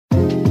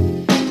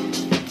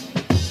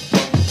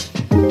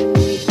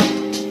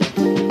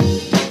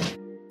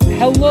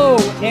Hello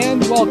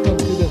and welcome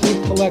to the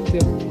Hoop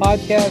Collective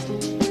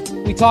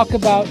podcast. We talk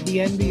about the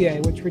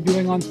NBA, which we're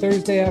doing on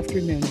Thursday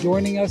afternoon.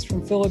 Joining us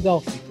from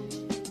Philadelphia,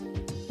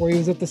 where he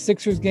was at the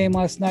Sixers game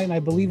last night and I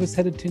believe is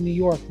headed to New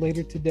York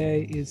later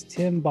today, is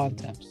Tim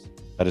Bontemps.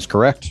 That is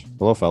correct.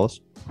 Hello,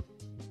 fellas.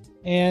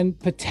 And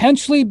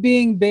potentially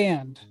being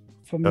banned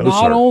from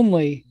not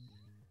only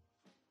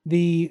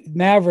the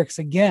Mavericks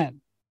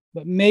again,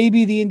 but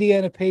maybe the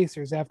Indiana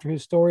Pacers after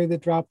his story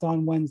that dropped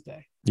on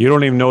Wednesday. You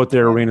don't even know what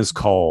their arena's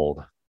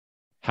called.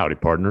 Howdy,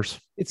 partners.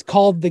 It's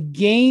called the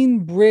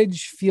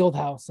Gainbridge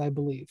Fieldhouse, I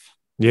believe.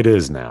 It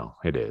is now.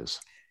 It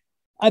is.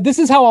 This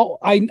is how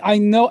I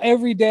know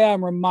every day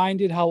I'm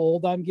reminded how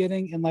old I'm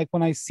getting. And like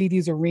when I see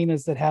these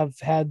arenas that have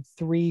had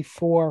 3,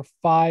 4,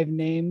 5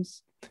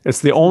 names. It's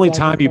the only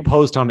time you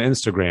post on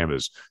Instagram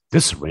is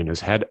this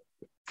arena's had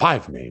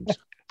 5 names.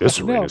 This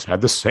arena's had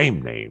the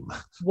same name.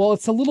 Well,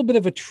 it's a little bit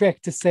of a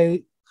trick to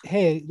say,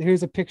 hey,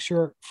 here's a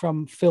picture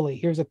from Philly.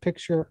 Here's a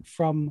picture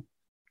from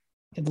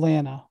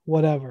Atlanta,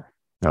 whatever.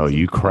 Oh,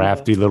 you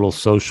crafty little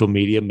social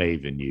media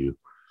maven, you.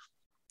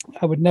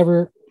 I would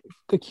never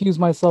accuse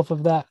myself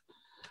of that.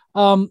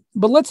 But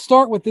let's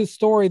start with this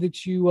story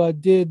that you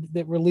did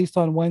that released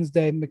on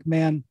Wednesday,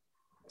 McMahon.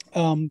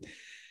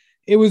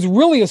 It was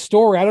really a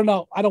story. I don't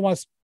know. I don't want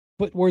to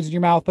put words in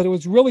your mouth, but it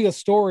was really a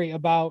story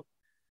about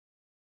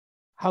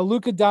how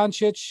Luka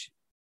Doncic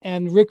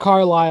and Rick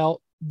Carlisle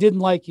didn't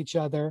like each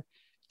other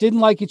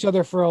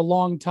for a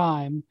long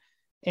time,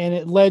 and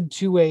it led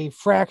to a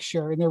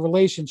fracture in their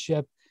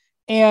relationship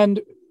and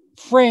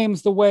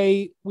frames the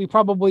way we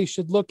probably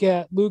should look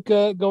at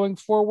Luka going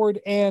forward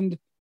and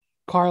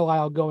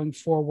Carlisle going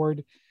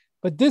forward.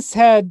 But this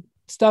had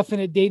stuff in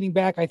it dating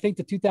back, I think,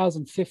 to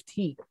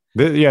 2015.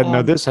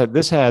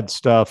 This had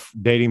stuff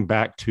dating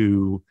back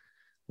to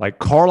like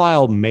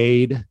Carlisle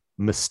made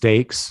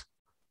mistakes,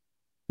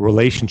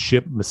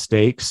 relationship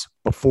mistakes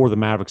before the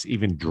Mavericks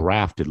even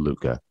drafted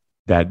Luka.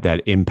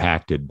 That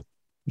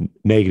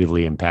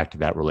negatively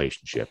impacted that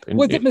relationship. And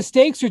was it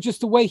mistakes or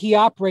just the way he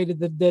operated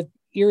that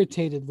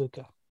irritated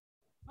Luka?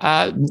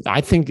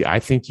 I think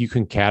you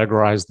can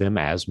categorize them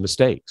as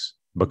mistakes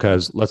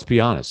because let's be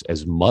honest,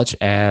 as much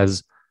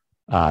as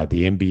the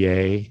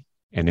NBA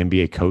and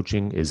NBA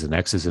coaching is an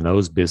X's and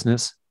O's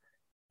business,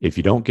 if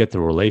you don't get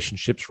the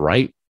relationships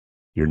right,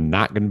 you're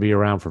not going to be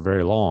around for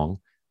very long.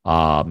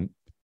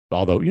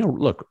 Although,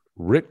 look,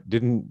 Rick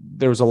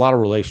there was a lot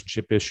of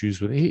relationship issues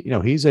with,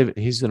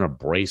 he's an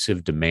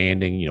abrasive,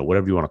 demanding,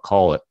 whatever you want to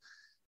call it,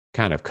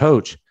 kind of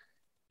coach.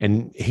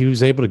 And he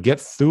was able to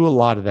get through a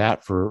lot of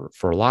that for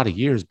a lot of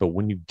years. But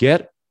when you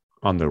get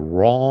on the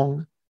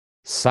wrong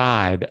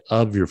side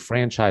of your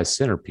franchise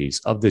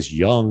centerpiece of this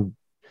young,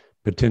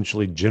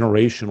 potentially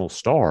generational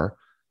star,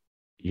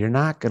 you're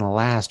not going to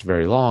last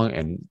very long.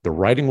 And the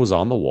writing was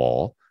on the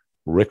wall.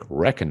 Rick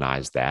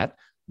recognized that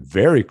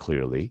very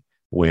clearly.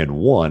 When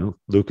one,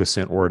 Luka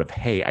sent word of,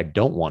 hey, I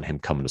don't want him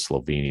coming to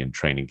Slovenian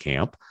training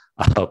camp.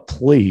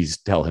 Please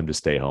tell him to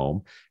stay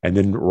home. And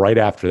then right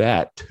after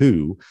that,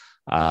 2,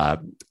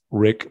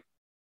 Rick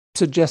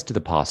suggested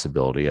the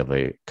possibility of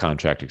a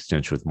contract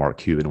extension with Mark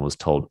Cuban and was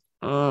told,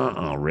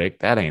 Rick,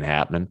 that ain't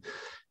happening.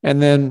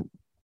 And then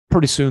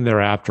pretty soon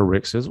thereafter,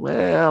 Rick says,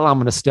 well, I'm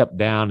going to step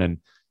down. And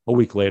a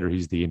week later,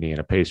 he's the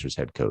Indiana Pacers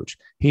head coach.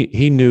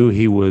 He knew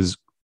it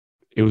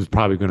was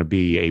probably going to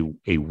be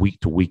a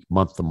week-to-week,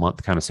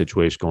 month-to-month kind of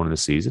situation going into the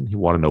season. He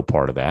wanted no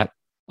part of that,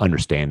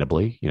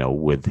 understandably,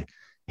 with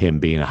him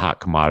being a hot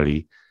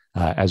commodity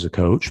as a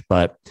coach.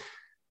 But,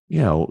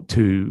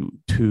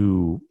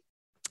 to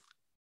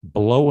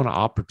blow an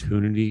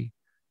opportunity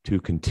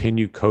to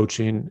continue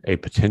coaching a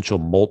potential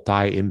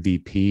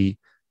multi-MVP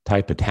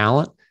type of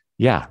talent,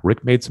 yeah,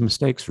 Rick made some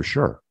mistakes for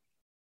sure.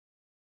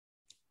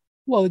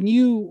 Well, and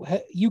you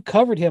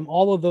covered him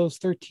all of those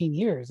 13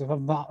 years, if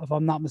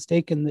I'm not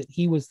mistaken, that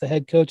he was the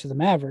head coach of the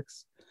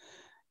Mavericks.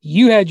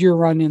 You had your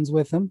run-ins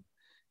with him,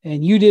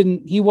 and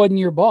he wasn't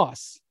your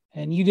boss,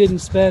 and you didn't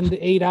spend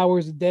 8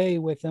 hours a day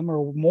with him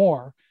or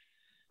more.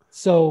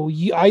 So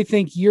I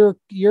think you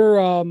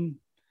would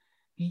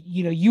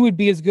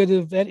be as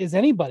good as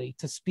anybody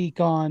to speak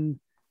on.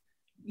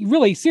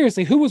 Really,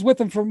 seriously, who was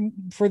with him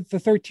for the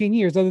 13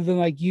 years, other than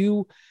like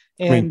you?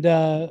 And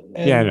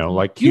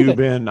like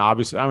Cuban,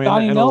 obviously. I mean,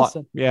 Donnie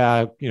Nelson.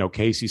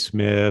 Casey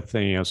Smith,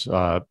 and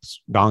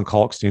Don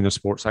Kalkstein, the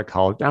sports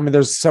psychologist. I mean,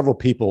 there's several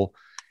people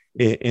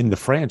in the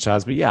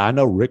franchise, but yeah, I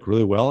know Rick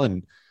really well,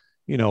 and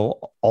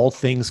all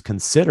things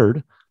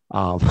considered,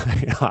 I'm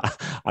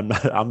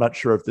not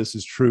sure if this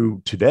is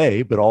true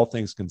today, but all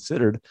things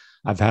considered,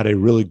 I've had a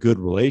really good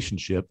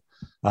relationship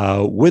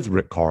with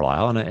Rick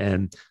Carlisle,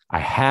 and I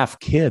half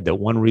kid that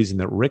one reason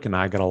that Rick and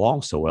I got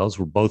along so well is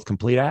we're both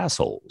complete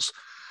assholes.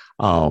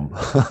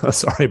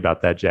 Sorry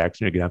about that,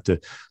 Jackson. You're going to have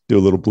to do a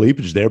little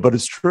bleepage there, but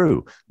it's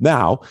true.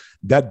 Now,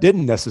 that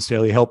didn't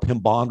necessarily help him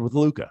bond with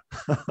Luka.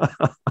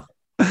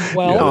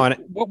 Well,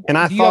 and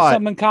I thought you have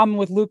something in common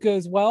with Luka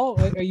as well.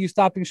 Are you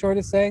stopping short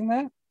of saying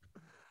that?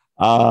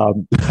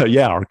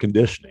 Yeah, our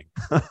conditioning.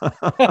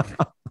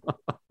 That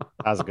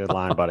was a good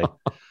line, buddy.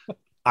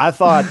 I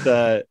thought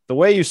the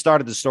way you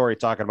started the story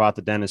talking about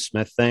the Dennis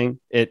Smith thing,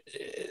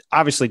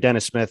 obviously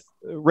Dennis Smith,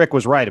 Rick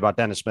was right about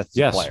Dennis Smith as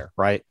a player,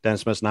 right?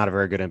 Dennis Smith's not a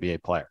very good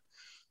NBA player.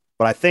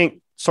 But I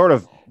think sort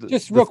of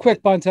just real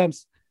quick,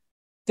 Bontemps,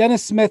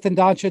 Dennis Smith and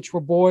Doncic were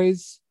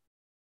boys,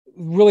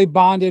 really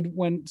bonded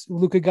when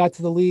Luka got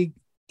to the league.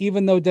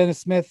 Even though Dennis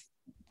Smith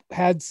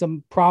had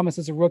some promise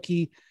as a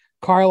rookie,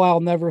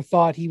 Carlisle never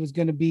thought he was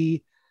going to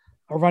be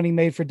a running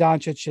mate for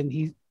Doncic, and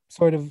he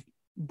sort of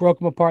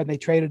broke him apart, and they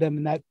traded him,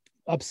 and that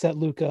upset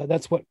Luka.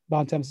 That's what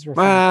Bontemps is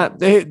referring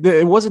to.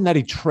 It wasn't that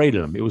he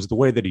traded him; it was the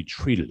way that he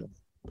treated him.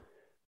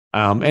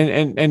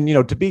 And you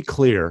know, to be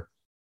clear,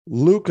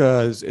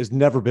 Luka has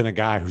never been a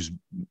guy who's,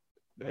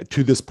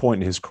 to this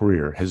point in his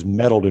career, has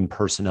meddled in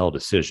personnel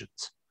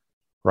decisions,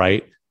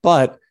 right?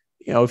 But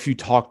you know, if you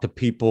talk to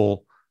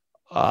people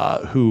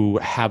who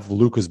have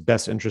Luka's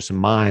best interest in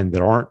mind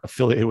that aren't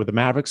affiliated with the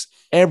Mavericks,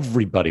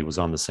 everybody was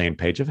on the same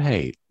page of,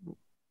 hey,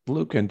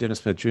 Luka and Dennis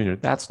Smith Jr.,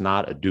 that's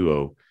not a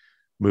duo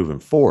moving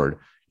forward.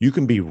 You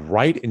can be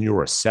right in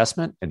your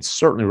assessment, and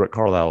certainly Rick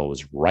Carlisle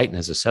was right in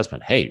his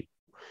assessment. Hey,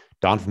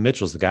 Donovan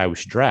Mitchell is the guy we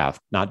should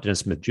draft, not Dennis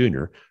Smith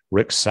Jr.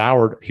 Rick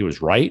soured. He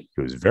was right.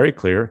 He was very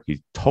clear.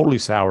 He totally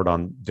soured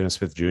on Dennis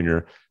Smith Jr.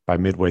 by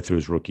midway through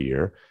his rookie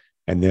year.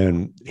 And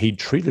then he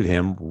treated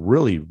him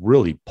really,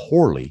 really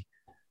poorly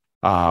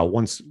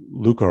once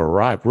Luka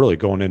arrived, really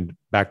going in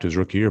back to his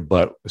rookie year,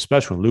 but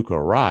especially when Luka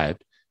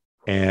arrived,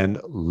 and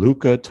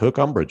Luka took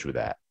umbrage with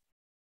that.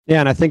 Yeah,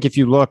 and I think if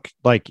you look,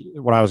 like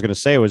what I was going to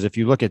say was, if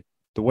you look at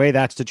the way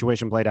that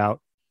situation played out,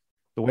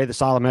 the way the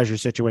Solid Measure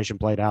situation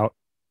played out,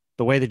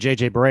 the way the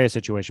JJ Barea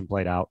situation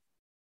played out,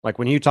 like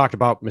when you talked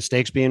about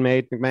mistakes being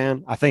made,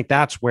 McMahon, I think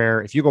that's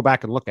where, if you go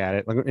back and look at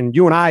it, and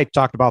you and I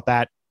talked about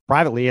that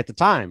privately at the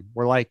time,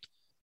 where like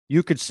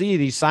you could see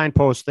these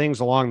signpost things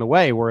along the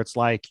way where it's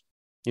like,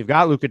 you've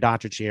got Luka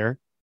Doncic here.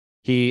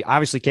 He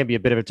obviously can be a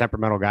bit of a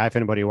temperamental guy if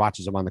anybody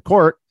watches him on the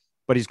court,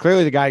 but he's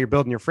clearly the guy you're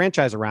building your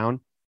franchise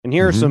around. And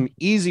here are some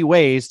easy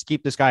ways to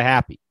keep this guy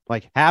happy.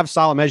 Like have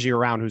Solid Measure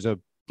around, who's a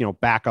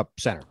backup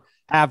center.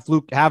 Have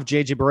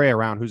JJ Barea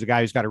around, who's a guy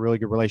who's got a really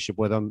good relationship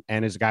with him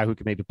and is a guy who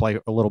can maybe play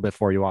a little bit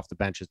for you off the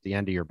bench at the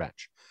end of your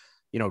bench.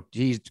 You know,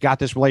 he's got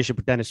this relationship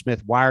with Dennis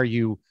Smith. Why are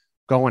you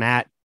going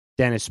at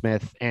Dennis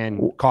Smith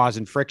and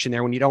causing friction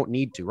there when you don't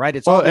need to, right?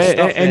 It's all this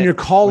stuff and you're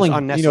calling,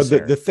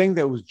 unnecessary. The thing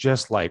that was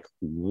just like,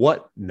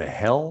 what in the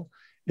hell,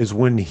 is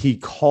when he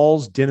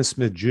calls Dennis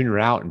Smith Jr.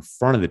 out in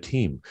front of the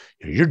team.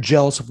 You're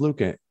jealous of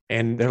Luka,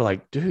 and they're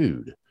like,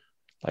 dude,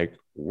 like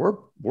we're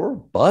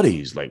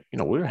buddies. Like,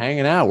 we're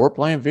hanging out, we're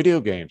playing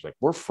video games, like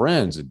we're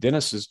friends. And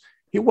Dennis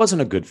he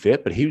wasn't a good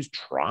fit, but he was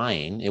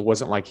trying. It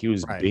wasn't like he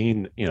was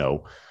being,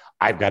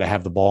 I've got to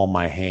have the ball in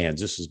my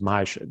hands. This is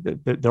my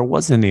there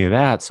wasn't any of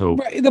that. So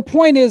the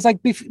point is, like,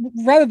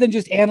 rather than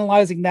just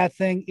analyzing that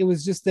thing, it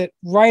was just that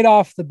right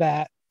off the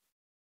bat,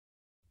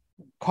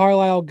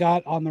 Carlisle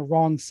got on the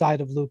wrong side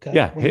of Luka.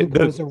 Yeah,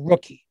 Luka was a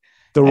rookie.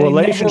 The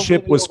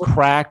relationship was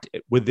cracked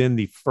within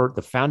the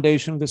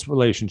foundation of this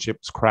relationship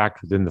was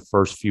cracked within the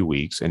first few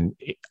weeks, and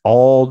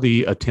all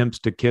the attempts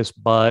to kiss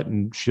butt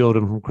and shield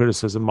him from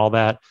criticism, all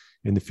that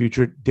in the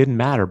future didn't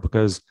matter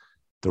because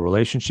the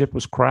relationship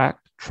was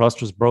cracked,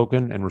 trust was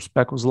broken, and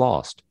respect was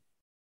lost.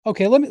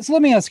 Okay, let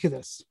me ask you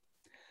this.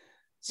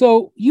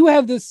 So you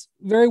have this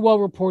very well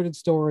reported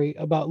story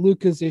about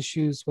Luka's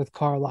issues with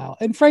Carlisle,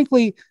 and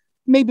frankly,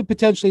 maybe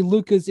potentially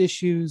Luka's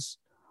issues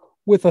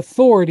with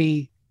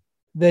authority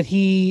that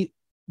he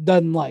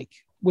doesn't like,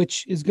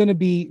 which is going to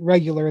be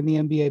regular in the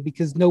NBA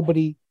because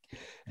nobody,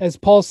 as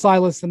Paul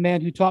Silas, the man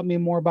who taught me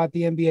more about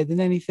the NBA than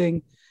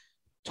anything,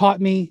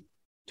 taught me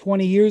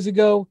 20 years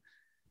ago.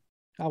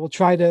 I will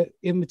try to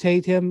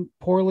imitate him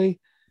poorly.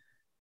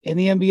 In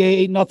the NBA,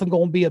 ain't nothing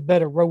going to be a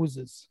bed of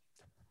roses.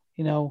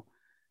 It's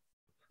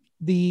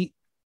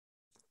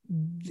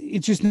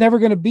just never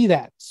going to be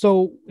that.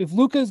 So if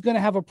Luka is going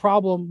to have a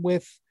problem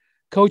with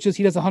coaches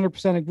he doesn't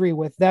 100% agree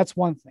with, that's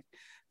one thing.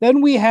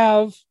 Then we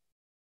have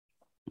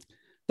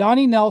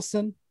Donnie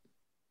Nelson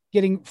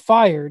getting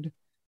fired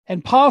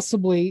and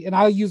possibly, and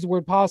I'll use the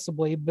word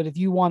possibly, but if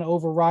you want to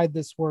override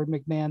this word,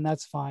 McMahon,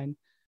 that's fine,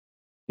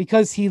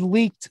 because he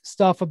leaked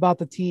stuff about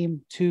the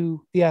team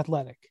to The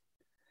Athletic.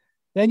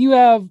 Then you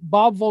have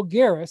Bob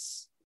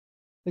Voulgaris,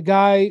 the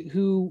guy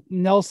who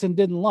Nelson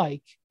didn't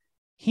like.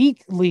 He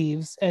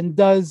leaves and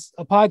does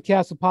a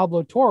podcast with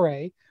Pablo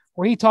Torre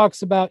where he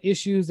talks about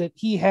issues that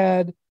he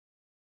had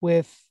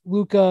with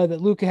Luka,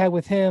 that Luka had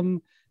with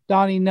him,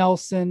 Donnie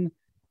Nelson.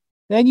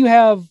 Then you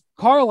have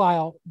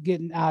Carlisle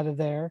getting out of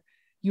there.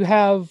 You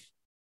have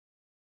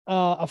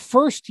a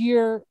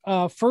first-time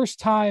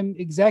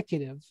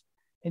executive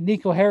in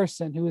Nico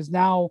Harrison, who is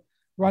now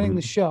running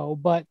the show,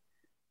 but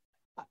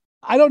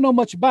I don't know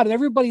much about it.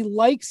 Everybody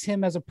likes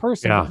him as a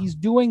person. Yeah. But he's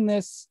doing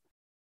this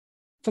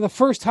for the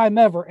first time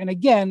ever. And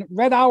again,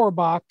 Red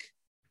Auerbach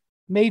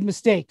made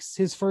mistakes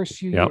his first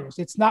few years.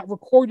 It's not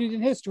recorded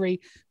in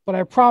history, but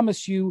I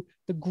promise you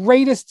the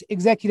greatest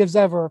executives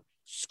ever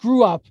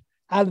screw up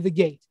out of the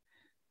gate.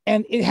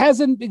 And it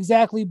hasn't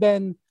exactly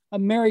been a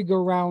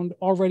merry-go-round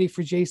already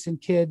for Jason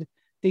Kidd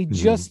They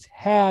just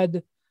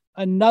had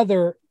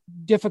another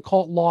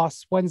difficult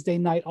loss Wednesday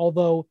night,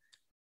 although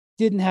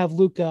didn't have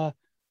Luka,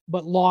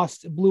 but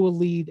blew a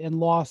lead and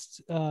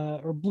lost,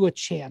 or blew a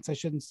chance. I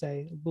shouldn't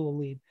say blew a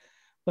lead,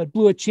 but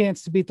blew a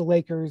chance to beat the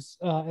Lakers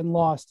and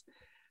lost.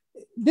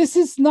 This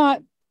is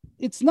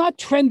it's not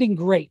trending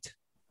great.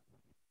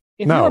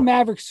 If you're a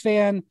Mavericks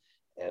fan,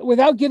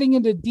 without getting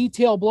into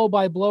detail blow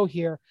by blow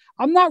here,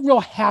 I'm not real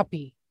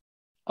happy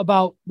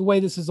about the way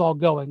this is all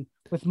going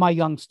with my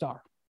young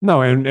star.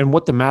 No, and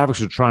what the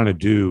Mavericks are trying to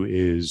do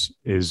is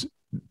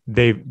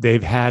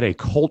they've had a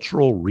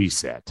cultural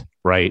reset,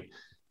 right?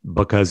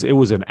 Because it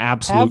was an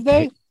absolute. Have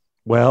they?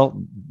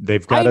 Well,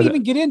 they've got. I didn't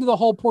even get into the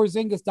whole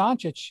Porzingis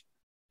Doncic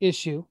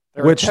issue.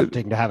 They're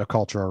attempting to have a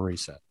cultural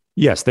reset.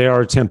 Yes, they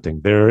are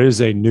attempting. There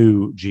is a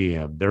new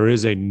GM. There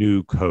is a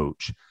new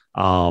coach.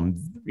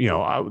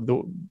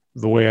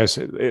 The way I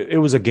said it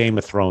was a Game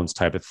of Thrones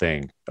type of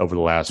thing over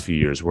the last few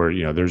years,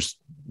 where there's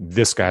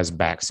this guy's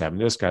backstabbing,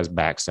 this guy's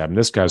backstabbing,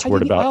 this guy's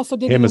worried about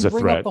him as a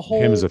threat,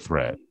 him as a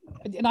threat.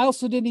 And I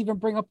also didn't even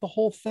bring up the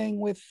whole thing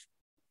which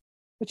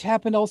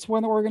happened elsewhere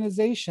in the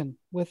organization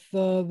with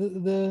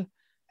the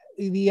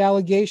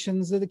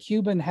allegations that the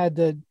Cuban had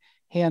to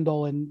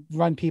handle and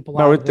run people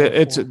out. No,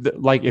 it's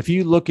like if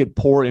you look at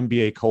poor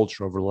NBA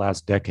culture over the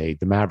last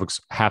decade, the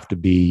Mavericks have to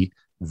be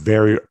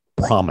very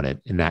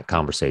prominent in that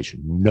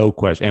conversation, no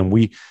question.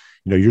 And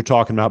you're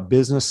talking about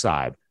business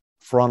side,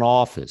 front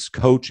office,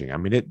 coaching. I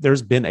mean,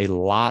 there's been a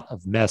lot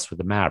of mess with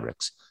the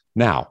Mavericks.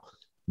 Now,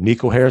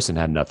 Nico Harrison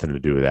had nothing to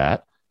do with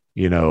that.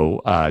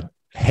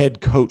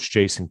 Head coach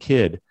Jason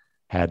Kidd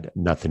had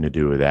nothing to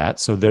do with that.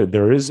 So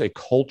there is a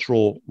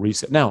cultural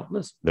reset. Now,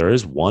 listen, there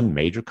is one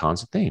major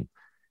constant theme,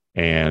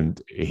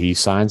 and he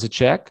signs a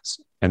check,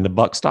 and the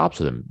buck stops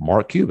with him.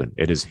 Mark Cuban.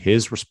 It is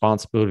his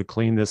responsibility to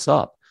clean this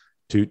up,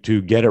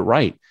 to get it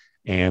right.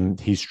 And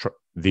he's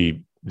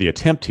the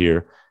attempt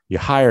here. You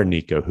hire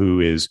Nico, who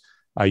is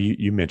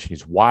you mentioned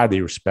he's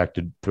widely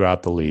respected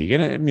throughout the league,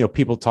 and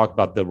people talk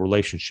about the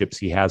relationships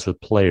he has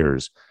with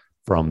players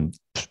from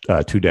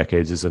 2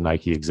 decades as a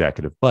Nike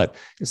executive, but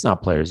it's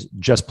not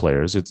just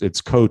players.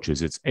 It's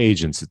coaches, it's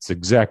agents, it's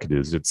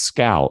executives, it's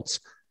scouts.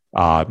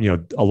 A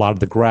lot of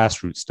the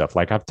grassroots stuff.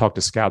 Like I've talked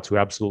to scouts who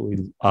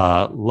absolutely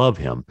love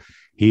him.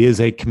 He is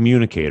a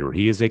communicator.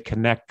 He is a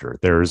connector.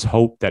 There's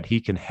hope that he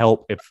can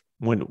help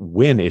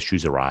when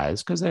issues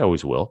arise, because they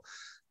always will,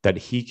 that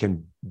he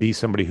can be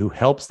somebody who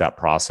helps that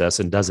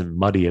process and doesn't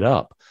muddy it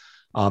up.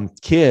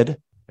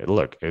 Kidd,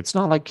 look, it's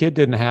not like Kidd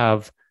didn't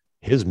have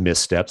his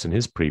missteps in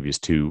his previous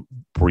 2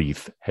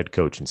 brief head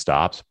coaching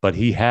stops, but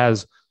he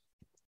has,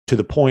 to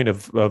the point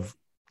of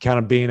kind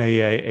of being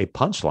a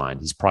punchline,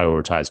 he's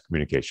prioritized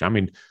communication. I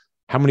mean,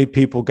 how many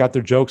people got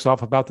their jokes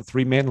off about the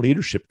 3-man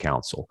leadership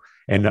council?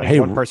 And hey,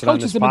 one person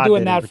coaches have been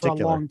doing that for a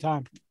long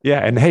time. Yeah,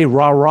 and hey,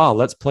 rah,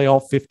 let's play all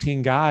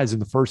 15 guys in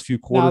the first few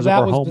quarters of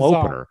our home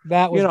bizarre. opener.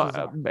 That was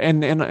bizarre.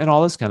 and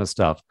all this kind of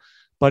stuff.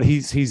 But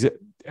he's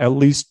at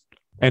least.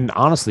 And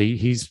honestly,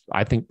 he's,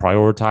 I think,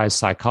 prioritized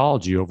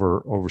psychology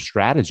over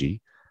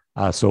strategy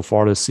so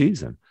far this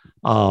season.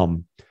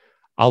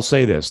 I'll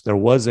say this. There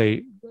was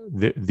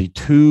the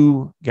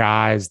 2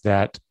 guys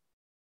that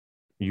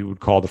you would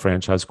call the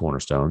franchise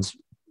cornerstones,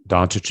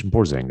 Doncic and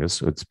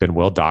Porzingis. It's been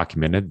well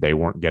documented. They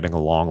weren't getting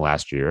along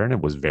last year, and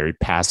it was very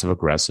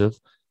passive-aggressive.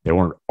 They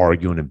weren't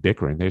arguing and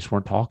bickering. They just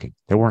weren't talking.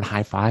 They weren't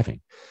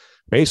high-fiving.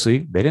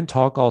 Basically, they didn't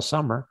talk all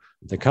summer.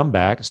 They come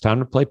back. It's time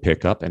to play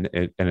pickup, and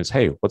it's,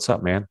 hey, what's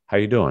up, man? How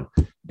you doing?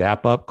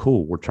 Dap up,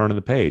 cool. We're turning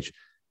the page.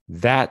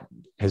 That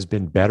has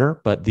been better,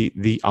 but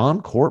the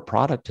on-court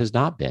product has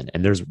not been.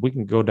 And we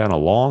can go down a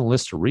long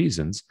list of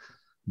reasons,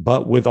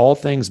 but with all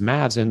things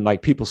Mavs, and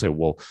like people say,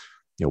 well,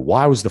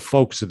 why was the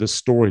focus of this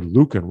story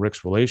Luka and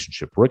Rick's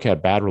relationship? Rick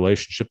had bad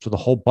relationships with a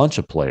whole bunch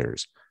of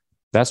players.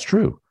 That's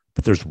true,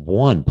 but there's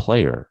one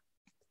player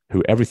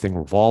who everything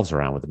revolves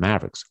around with the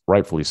Mavericks,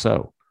 rightfully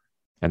so,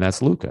 and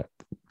that's Luka.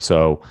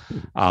 So,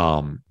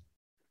 and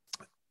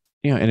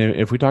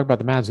if we talk about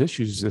the Mavs'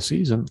 issues this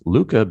season,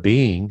 Luka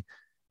being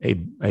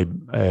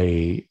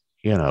a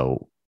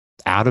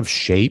out of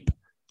shape,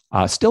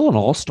 still an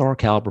all-star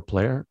caliber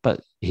player,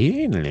 but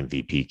he ain't an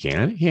MVP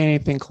candidate. He ain't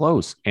anything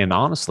close. And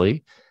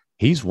honestly,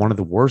 he's one of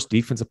the worst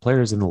defensive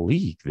players in the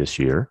league this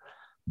year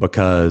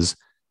because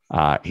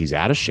he's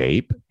out of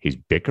shape. He's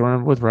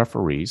bickering with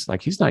referees.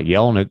 Like, he's not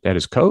yelling at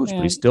his coach,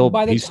 but he's still.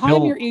 By the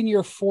time you're in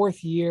your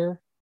 4th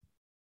year,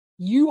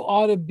 you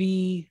ought to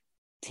be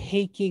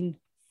taking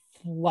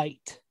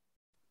flight.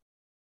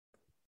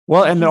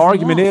 Well, and the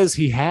argument is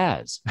he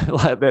has,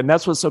 and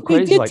that's what's so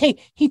crazy.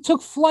 He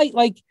took flight.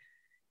 Like,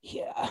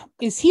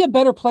 is he a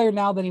better player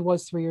now than he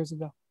was 3 years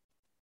ago?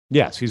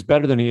 Yes, he's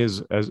better than he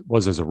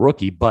was as a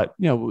rookie. But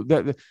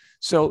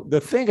so the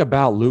thing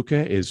about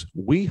Luka is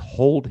we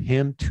hold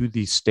him to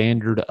the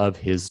standard of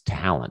his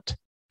talent,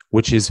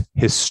 which is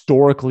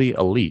historically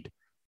elite.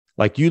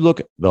 Like, you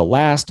look at the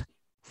last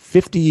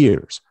 50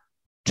 years.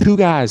 2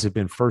 guys have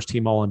been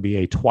first-team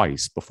All-NBA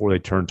twice before they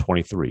turned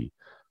 23.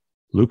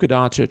 Luka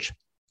Doncic,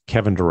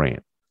 Kevin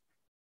Durant.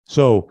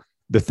 So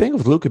the thing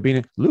with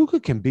Luka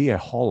can be a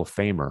Hall of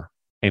Famer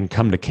and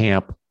come to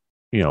camp,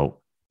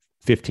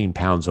 15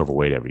 pounds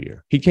overweight every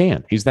year. He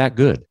can. He's that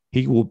good.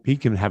 He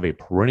can have a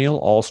perennial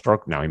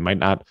all-star. Now, he might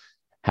not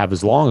have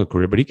as long a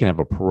career, but he can have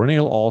a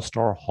perennial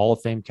all-star Hall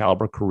of Fame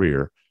caliber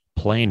career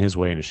playing his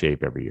way into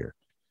shape every year.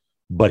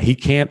 But he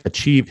can't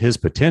achieve his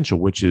potential,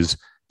 which is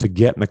to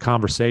get in the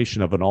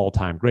conversation of an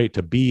all-time great,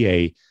 to be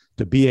a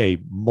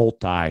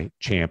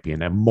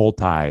multi-champion, a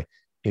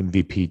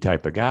multi-MVP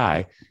type of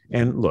guy.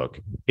 And look,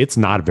 it's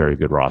not a very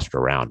good roster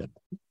around him.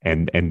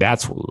 And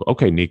that's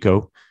okay,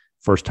 Nico,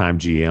 first-time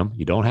GM.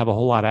 You don't have a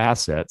whole lot of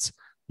assets.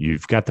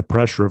 You've got the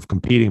pressure of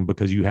competing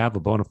because you have a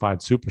bona fide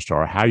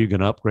superstar. How are you going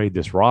to upgrade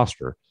this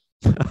roster?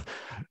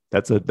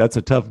 That's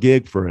a tough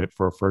gig for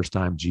a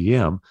first-time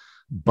GM.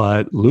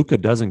 But Luka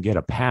doesn't get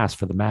a pass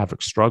for the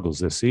Mavericks' struggles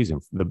this season.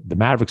 The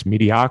Mavericks'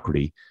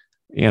 mediocrity,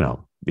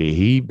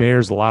 he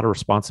bears a lot of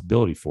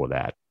responsibility for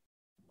that.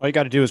 All you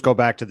got to do is go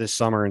back to this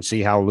summer and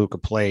see how Luka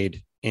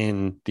played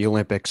in the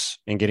Olympics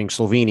and getting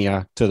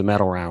Slovenia to the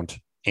medal round,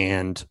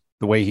 and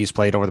the way he's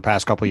played over the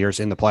past couple of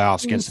years in the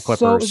playoffs against the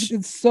Clippers.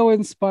 It's so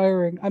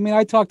inspiring. I mean,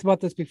 I talked about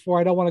this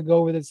before. I don't want to go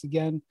over this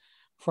again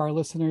for our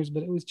listeners,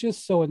 but it was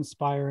just so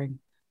inspiring.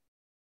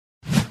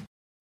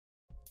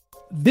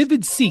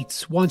 Vivid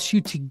Seats wants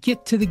you to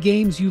get to the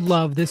games you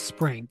love this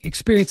spring.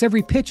 Experience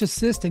every pitch,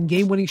 assist, and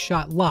game-winning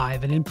shot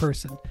live and in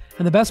person.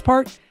 And the best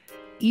part?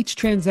 Each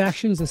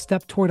transaction is a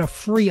step toward a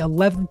free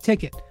 11th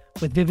ticket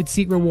with Vivid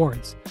Seat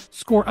Rewards.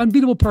 Score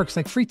unbeatable perks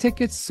like free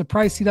tickets,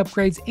 surprise seat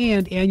upgrades,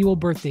 and annual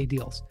birthday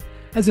deals.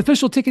 As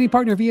official ticketing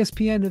partner of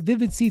ESPN,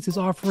 Vivid Seats is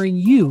offering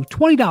you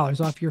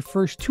 $20 off your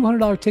first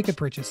 $200 ticket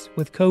purchase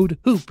with code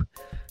HOOP.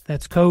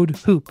 That's code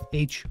HOOP,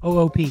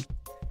 H-O-O-P.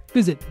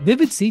 Visit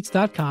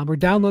vividseats.com or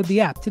download the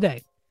app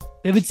today.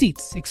 Vivid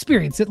Seats,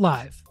 experience it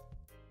live.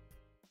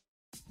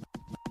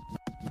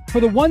 For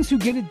the ones who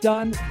get it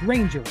done,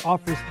 Grainger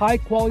offers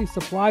high-quality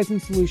supplies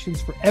and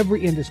solutions for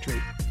every industry,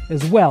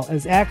 as well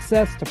as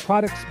access to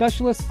product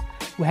specialists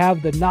who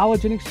have the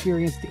knowledge and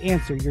experience to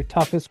answer your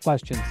toughest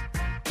questions.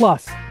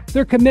 Plus,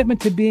 their commitment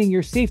to being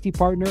your safety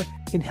partner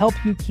can help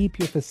you keep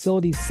your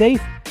facilities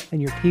safe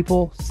and your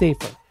people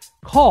safer.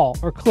 Call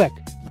or click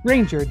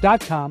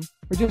Grainger.com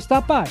or just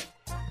stop by.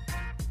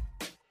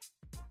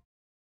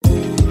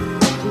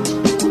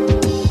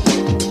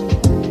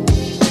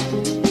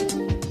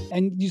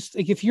 And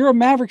if you're a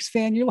Mavericks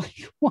fan, you're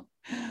like,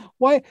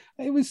 why?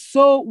 It was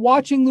so,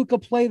 watching Luka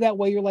play that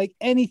way, you're like,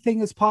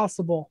 anything is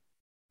possible.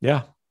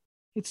 Yeah.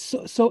 It's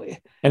so.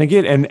 And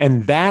again,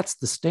 and that's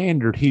the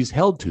standard he's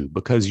held to,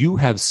 because you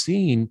have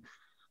seen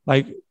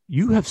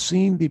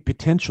the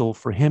potential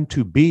for him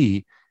to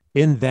be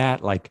in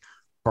that, like,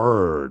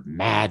 Bird,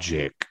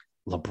 Magic,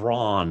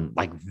 LeBron,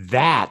 like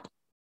that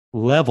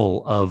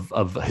level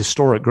of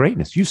historic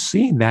greatness. You've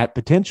seen that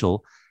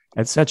potential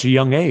at such a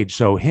young age.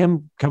 So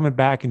him coming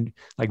back and,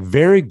 like,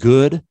 very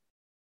good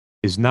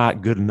is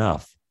not good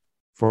enough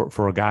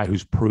for a guy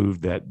who's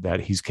proved that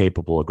he's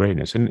capable of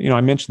greatness. And,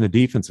 I mentioned the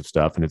defensive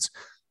stuff, and it's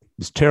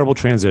terrible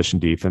transition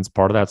defense.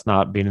 Part of that's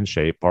not being in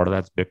shape. Part of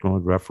that's bickering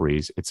with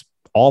referees. It's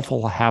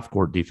awful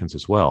half-court defense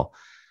as well.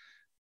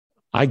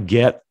 I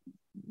get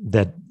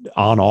that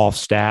on-off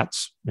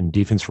stats and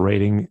defense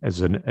rating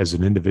as an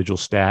individual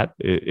stat,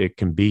 it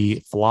can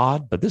be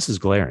flawed, but this is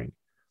glaring.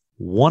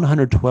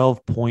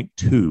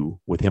 112.2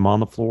 with him on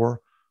the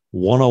floor,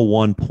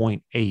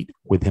 101.8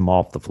 with him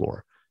off the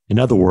floor. In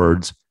other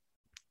words,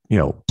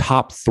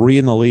 top 3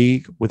 in the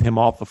league with him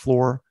off the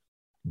floor,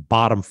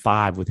 bottom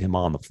 5 with him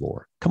on the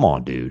floor. Come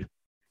on, dude.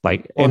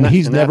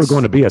 He's never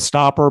going to be a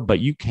stopper, but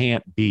you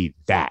can't be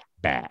that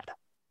bad.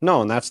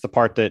 No, and that's the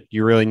part that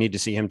you really need to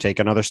see him take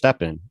another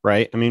step in,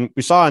 right? I mean,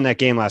 we saw in that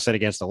game last night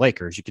against the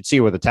Lakers, you could see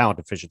where the talent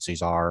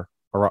deficiencies are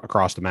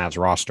across the Mavs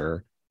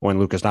roster when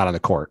Luka's not on the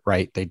court,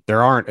 right?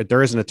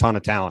 There isn't a ton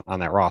of talent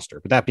on that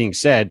roster. But that being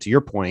said, to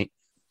your point,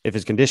 if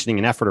his conditioning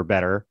and effort are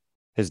better,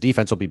 his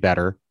defense will be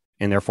better,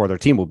 and therefore their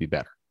team will be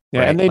better.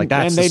 Yeah, right? And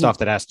that's the stuff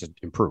that has to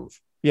improve.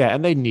 Yeah,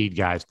 and they need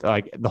guys.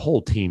 Like, the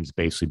whole team's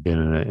basically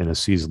been in a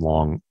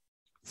season-long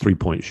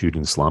 3-point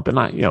shooting slump, and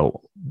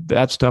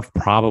that stuff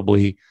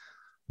probably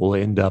will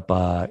end up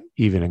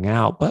evening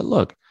out. But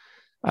look,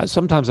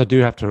 sometimes I do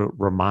have to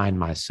remind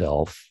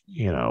myself,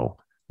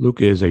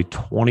 Luka is a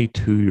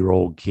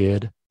 22-year-old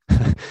kid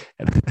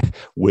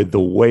with the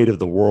weight of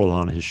the world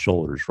on his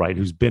shoulders, right?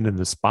 Who's been in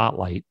the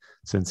spotlight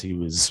since he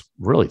was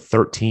really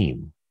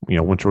 13.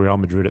 Went to Real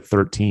Madrid at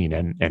 13,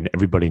 and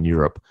everybody in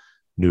Europe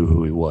knew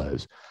who he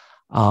was.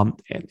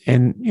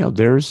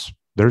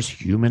 There's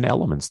human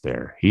elements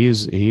there. He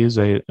is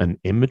an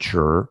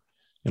immature,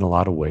 in a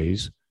lot of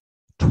ways,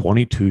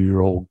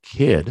 22-year-old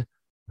kid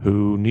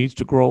who needs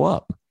to grow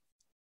up,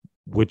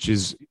 which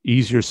is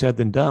easier said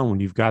than done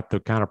when you've got the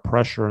kind of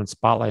pressure and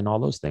spotlight and all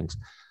those things.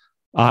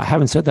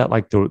 Having said that,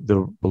 like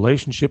the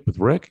relationship with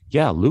Rick,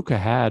 yeah, Luka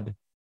had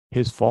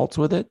his faults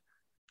with it,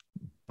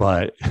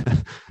 but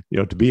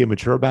to be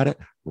immature about it,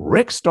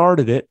 Rick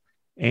started it.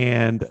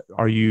 And who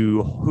are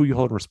you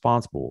holding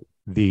responsible?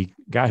 The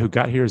guy who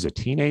got here as a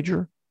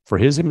teenager for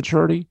his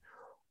immaturity,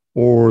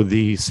 or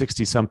the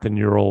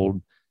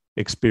 60-something-year-old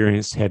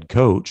experienced head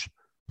coach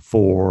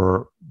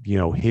for,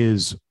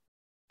 his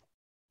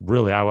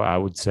really, I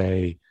would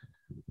say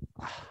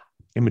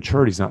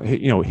immaturity is not,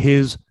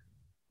 his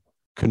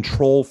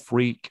control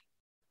freak,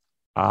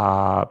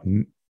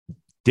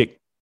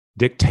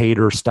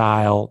 dictator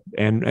style,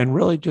 and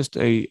really just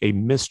a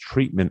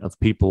mistreatment of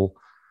people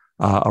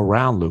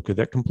around Luka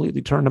that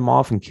completely turned him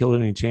off and killed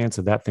any chance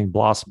of that thing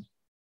blossoming.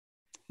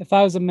 If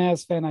I was a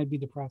Mavs fan, I'd be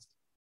depressed.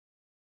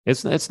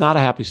 It's not a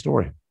happy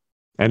story.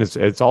 And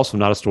it's also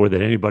not a story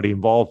that anybody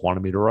involved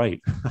wanted me to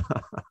write.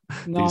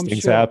 These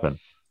things happen.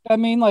 I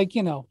mean,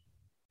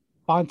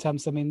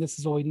 Bontemps, this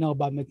is what we know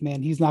about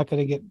McMahon. He's not going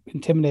to get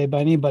intimidated by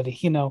anybody.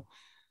 He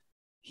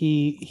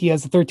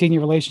has a 13-year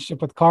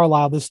relationship with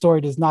Carlisle. This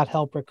story does not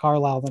help Rick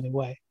Carlisle in any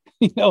way.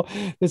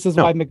 This is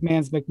why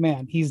McMahon's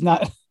McMahon. He's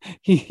not,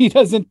 he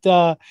doesn't,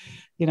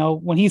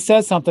 when he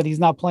says something, he's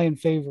not playing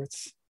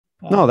favorites.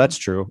 No, that's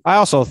true. I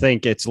also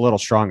think it's a little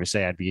strong to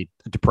say I'd be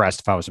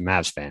depressed if I was a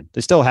Mavs fan. They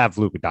still have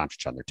Luka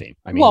Doncic on their team.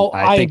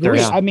 I think agree.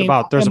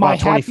 there's about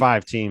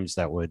 25 teams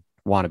that would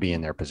want to be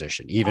in their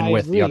position, even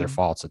with the other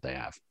faults that they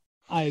have.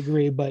 I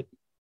agree, but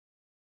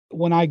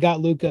when I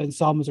got Luka and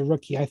saw him as a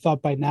rookie, I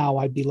thought by now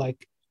I'd be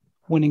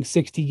winning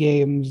 60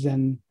 games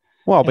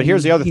but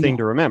here's the other thing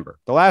to remember.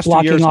 The last 2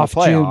 years in the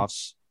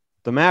playoffs,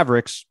 the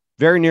Mavericks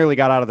very nearly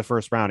got out of the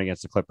first round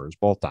against the Clippers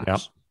both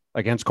times.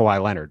 Against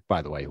Kawhi Leonard,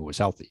 by the way, who was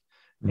healthy.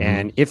 Mm-hmm.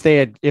 And if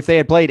they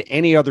had played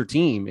any other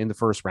team in the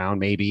first round,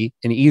 maybe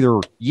in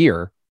either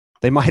year,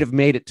 they might have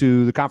made it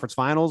to the conference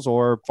finals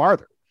or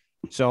farther.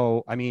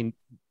 So,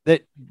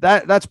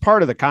 that's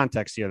part of the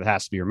context here that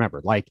has to be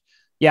remembered.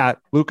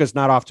 Luka's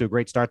not off to a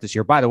great start this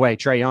year. By the way,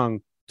 Trae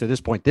Young, to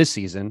this point this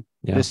season,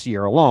 this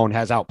year alone,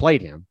 has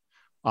outplayed him.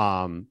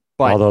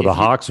 But although the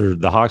Hawks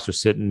are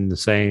sitting in the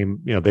same,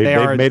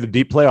 they've made a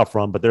deep playoff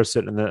run, but they're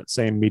sitting in that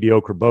same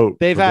mediocre boat.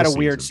 They've had a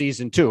weird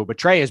season too, but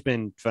Trae has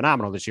been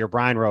phenomenal this year.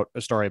 Brian wrote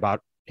a story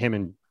about him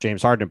and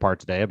James Harden in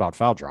part today about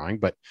foul drawing,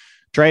 but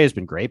Trae has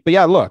been great. But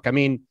look,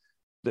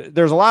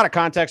 there's a lot of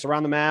context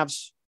around the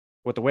Mavs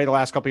with the way the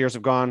last couple of years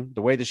have gone,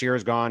 the way this year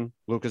has gone.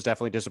 Luka's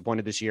definitely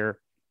disappointed this year.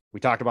 We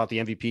talked about the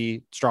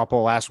MVP straw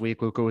poll last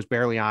week. Luka was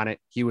barely on it.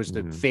 He was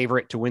the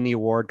favorite to win the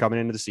award coming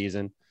into the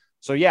season.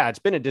 So it's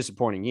been a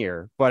disappointing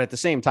year, but at the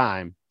same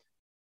time,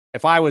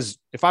 if I was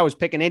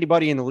picking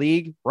anybody in the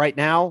league right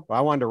now, I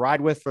wanted to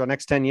ride with for the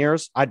next 10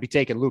 years, I'd be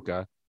taking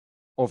Luka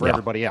over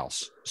everybody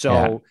else.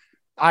 So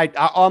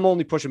I'm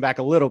only pushing back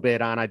a little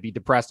bit on, I'd be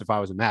depressed if I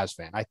was a Mavs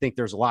fan. I think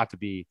there's a lot to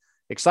be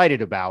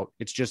excited about.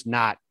 It's just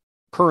not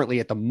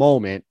currently at the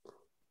moment.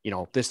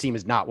 This team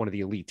is not one of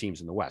the elite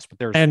teams in the West, but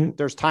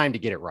there's time to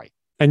get it right.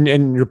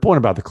 And your point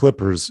about the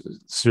Clippers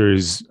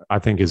series, I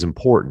think, is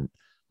important.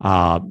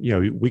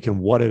 We can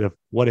what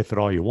if it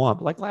all you want,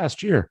 but like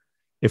last year,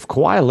 if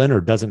Kawhi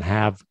Leonard doesn't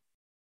have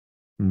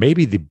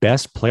maybe the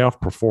best playoff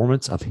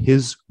performance of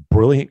his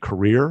brilliant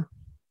career,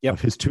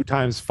 of his 2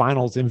 times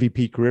finals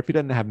MVP career, if he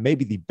doesn't have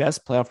maybe the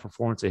best playoff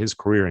performance of his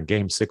career in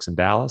Game 6 in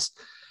Dallas,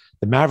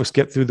 the Mavericks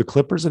get through the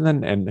Clippers,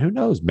 and who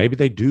knows, maybe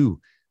they do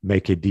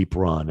make a deep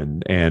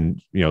run,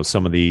 and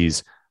some of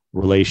these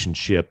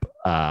relationship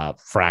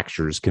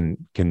fractures can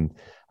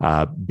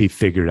be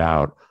figured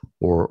out.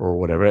 Or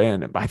whatever.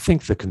 And I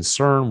think the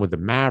concern with the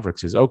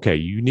Mavericks is, okay,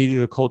 you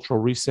needed a cultural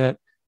reset.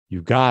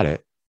 You got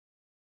it.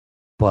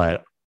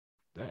 But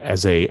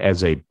as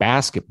a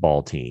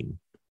basketball team,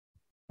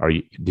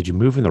 did you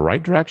move in the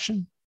right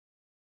direction?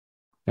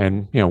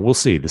 And, we'll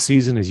see. The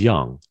season is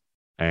young,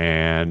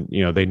 and,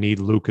 they need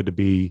Luka to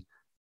be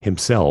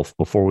himself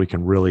before we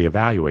can really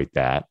evaluate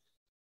that.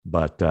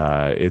 But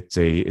it's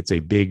a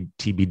big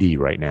TBD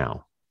right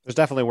now. There's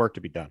definitely work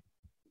to be done.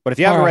 But if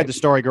you haven't read the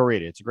story, go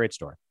read it. It's a great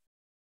story.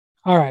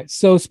 All right.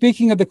 So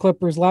speaking of the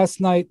Clippers,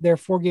 last night their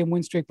 4-game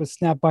win streak was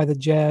snapped by the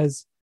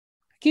Jazz.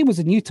 The game was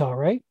in Utah,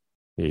 right?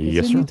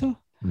 Yes, sir. Utah?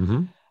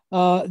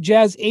 Mm-hmm.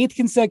 Jazz 8th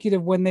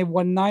consecutive win. They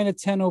won 9 of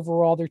 10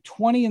 overall. They're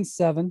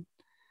 20-7,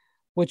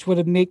 which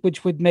would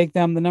make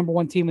them the number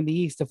 1 team in the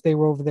East if they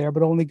were over there,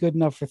 but only good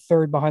enough for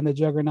 3rd behind the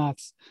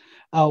Juggernauts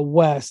out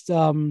West.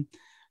 Donovan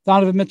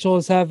Mitchell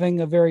is having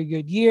a very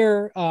good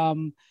year.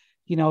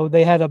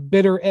 They had a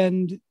bitter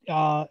end,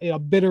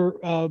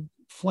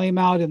 flame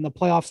out in the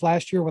playoffs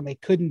last year when they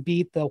couldn't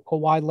beat the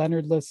Kawhi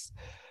Leonard-less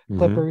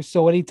Clippers.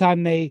 So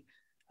anytime they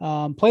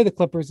play the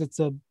Clippers, it's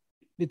an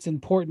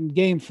important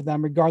game for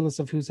them, regardless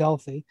of who's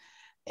healthy.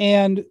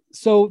 And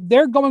so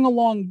they're going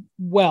along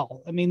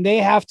well. They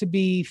have to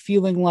be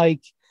feeling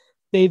like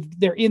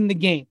they're in the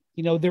game.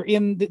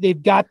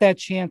 They've got that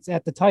chance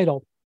at the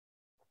title.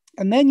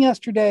 And then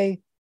yesterday,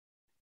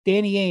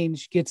 Danny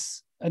Ainge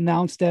gets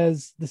announced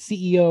as the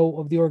CEO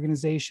of the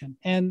organization.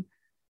 And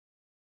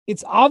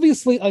it's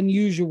obviously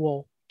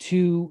unusual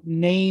to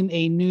name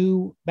a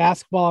new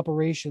basketball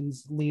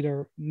operations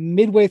leader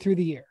midway through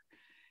the year.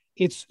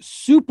 It's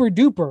super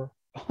duper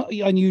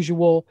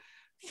unusual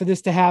for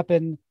this to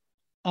happen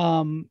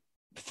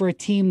for a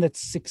team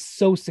that's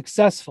so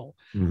successful.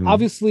 Mm-hmm.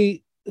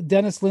 Obviously,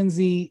 Dennis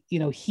Lindsey,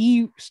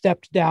 he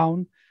stepped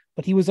down,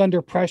 but he was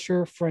under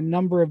pressure for a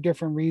number of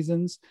different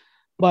reasons.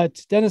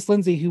 but Dennis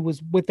Lindsey, who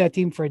was with that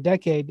team for a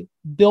decade,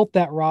 built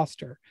that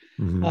roster.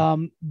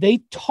 They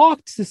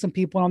talked to some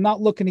people, and I'm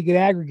not looking to get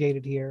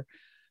aggregated here,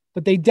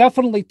 but they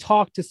definitely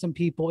talked to some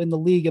people in the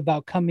league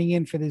about coming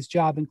in for this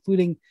job,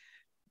 including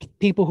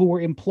people who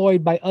were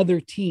employed by other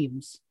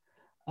teams.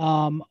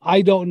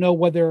 I don't know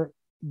whether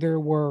there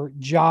were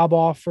job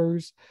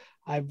offers.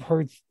 I've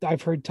heard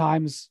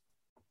times.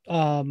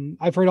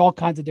 I've heard all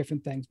kinds of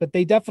different things, but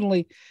they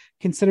definitely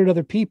considered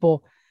other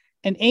people.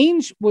 And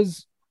Ainge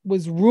was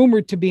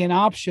rumored to be an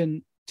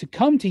option to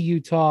come to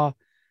Utah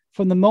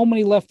from the moment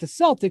he left the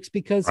Celtics,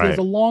 because he has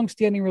a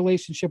long-standing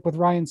relationship with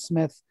Ryan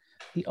Smith,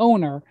 the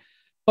owner.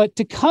 But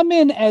to come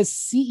in as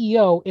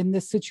CEO in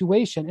this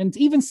situation, and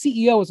even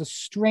CEO is a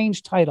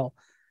strange title.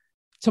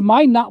 To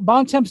my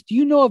Bontemps, do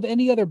you know of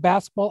any other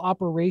basketball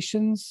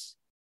operations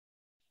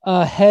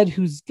head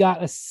who's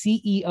got a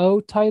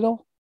CEO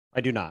title?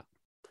 I do not.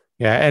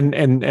 Yeah,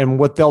 and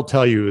what they'll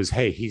tell you is,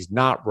 hey, he's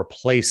not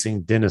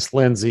replacing Dennis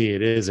Lindsey.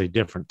 It is a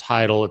different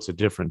title. It's a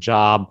different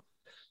job.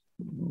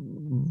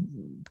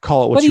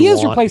 Call it what you want. But he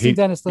is replacing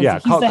Dennis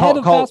Lindsey. He's the head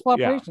of basketball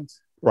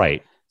operations.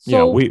 Right.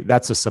 So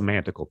that's a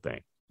semantical thing.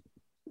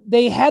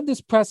 They had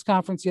this press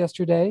conference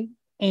yesterday,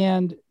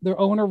 and their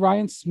owner,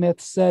 Ryan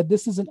Smith, said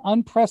this is an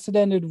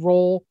unprecedented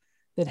role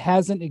that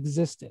hasn't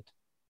existed.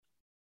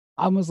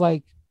 I was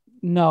like,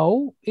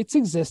 no, it's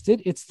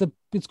existed. It's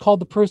called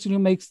the person who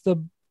makes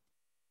the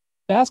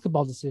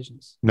basketball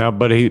decisions. No,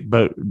 but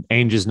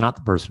Ainge is not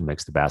the person who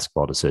makes the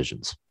basketball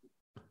decisions.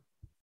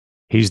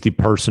 He's the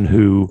person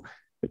who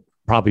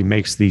probably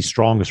makes the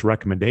strongest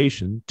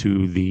recommendation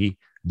to the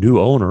new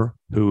owner,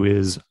 who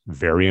is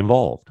very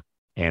involved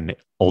and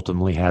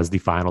ultimately has the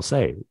final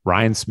say.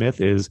 Ryan Smith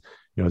is,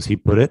 as he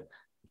put it,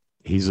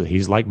 he's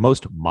like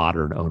most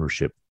modern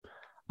ownership,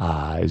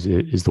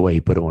 is the way he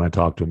put it when I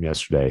talked to him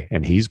yesterday.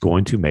 And he's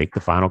going to make the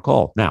final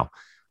call. Now,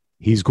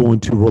 he's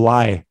going to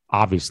rely,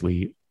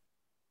 obviously,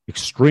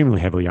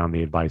 extremely heavily on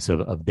the advice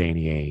of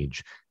Danny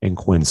Ainge and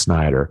Quinn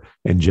Snyder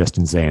and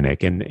Justin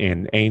Zanuck. And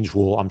Ainge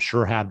will, I'm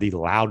sure, have the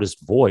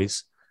loudest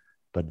voice,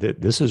 but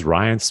this is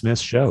Ryan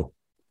Smith's show.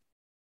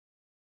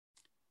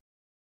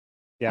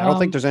 Yeah, I don't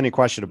think there's any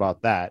question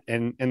about that.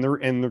 And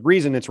the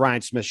reason it's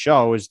Ryan Smith's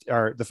show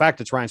the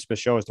fact it's Ryan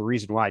Smith's show is the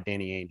reason why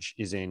Danny Ainge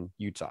is in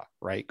Utah,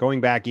 right?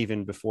 Going back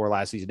even before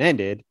last season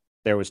ended,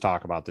 there was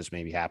talk about this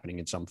maybe happening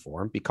in some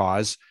form,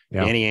 because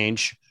Danny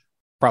Ainge,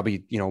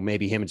 probably,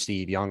 maybe him and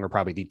Steve Young are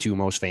probably the two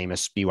most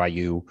famous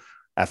BYU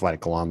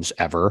athletic alums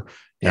ever.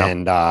 Yep.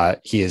 And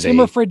he is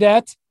Jimmer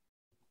Fredette.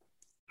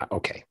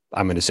 Okay.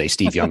 I'm going to say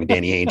Steve Young and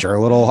Danny Ainge are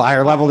a little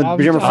higher level than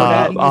Jimmer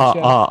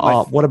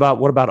Fredette.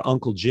 What about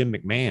Uncle Jim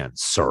McMahon,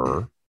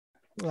 sir?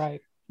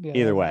 Right. Yeah,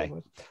 either way.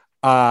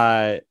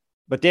 But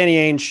Danny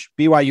Ainge,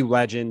 BYU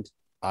legend,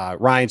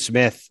 Ryan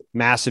Smith,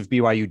 massive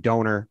BYU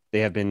donor. They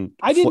have been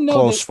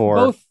close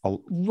for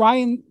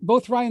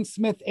both Ryan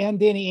Smith and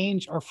Danny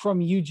Ainge are from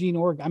Eugene,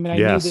 Oregon. I mean,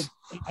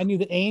 I knew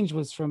that Ainge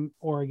was from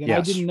Oregon. Yes.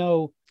 I didn't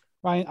know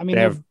Ryan. I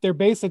mean, they're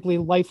basically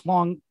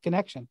lifelong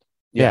connection.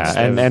 Yes,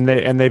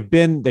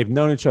 they've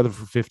known each other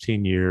for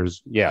 15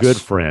 years. Yes. Good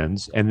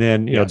friends. And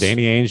then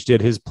Danny Ainge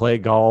did his play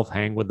golf,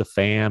 hang with the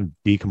fam,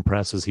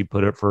 decompress, as he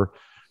put it, for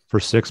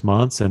 6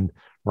 months. And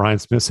Ryan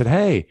Smith said,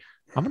 "Hey,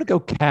 I'm going to go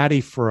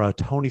caddy for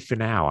Tony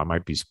Finau." I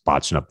might be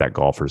botching up that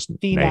golfer's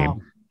name.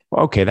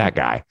 Okay, that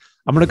guy.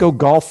 I'm going to go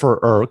golf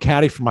or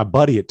caddy for my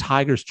buddy at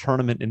Tiger's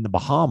tournament in the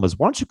Bahamas.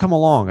 Why don't you come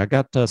along? I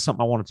got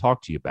something I want to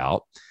talk to you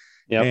about.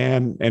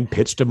 Yep. And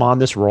pitched him on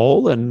this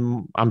role,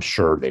 and I'm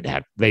sure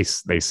they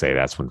say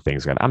that's when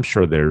things got. I'm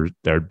sure there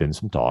had been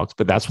some talks,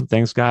 but that's when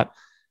things got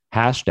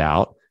hashed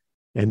out,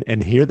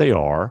 and here they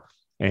are,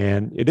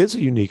 and it is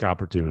a unique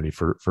opportunity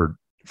for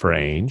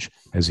Ainge,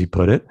 as he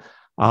put it,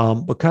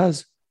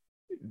 because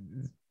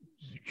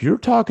you're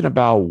talking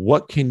about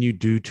what can you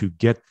do to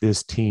get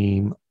this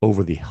team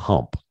over the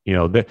hump.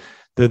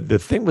 The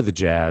thing with the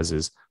Jazz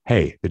is,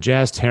 hey, the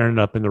Jazz tearing it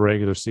up in the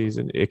regular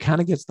season, it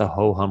kind of gets the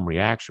ho-hum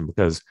reaction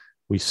because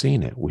we've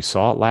seen it. We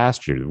saw it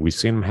last year. We've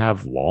seen them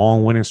have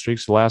long winning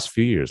streaks the last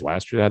few years.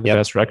 Last year, they had the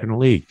best record in the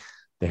league.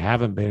 They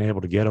haven't been able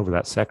to get over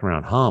that second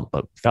round hump.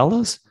 But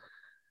fellas,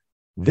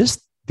 these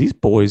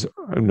boys,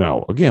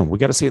 no, again, we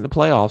got to see it in the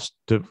playoffs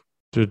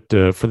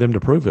for them to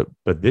prove it.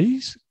 But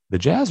the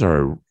Jazz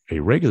are a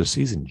regular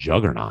season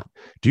juggernaut.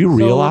 Do you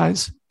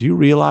realize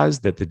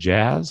that the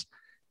Jazz,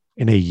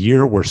 in a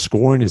year where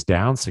scoring is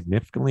down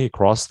significantly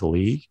across the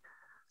league,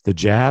 the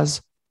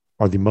Jazz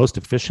are the most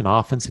efficient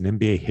offense in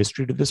NBA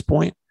history to this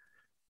point?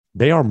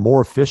 They are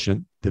more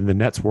efficient than the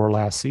Nets were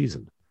last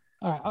season.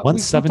 All right, we'll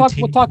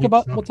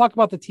talk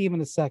about the team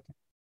in a second.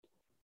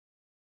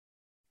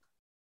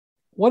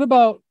 What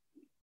about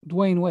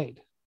Dwayne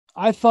Wade?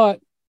 I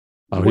thought.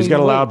 Oh, he's got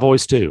a loud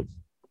voice too.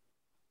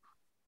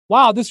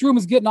 Wow, this room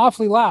is getting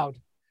awfully loud.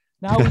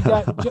 Now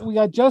we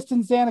got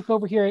Justin Zanuck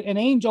over here, and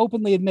Ainge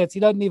openly admits he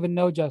doesn't even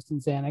know Justin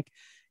Zanuck.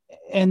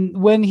 And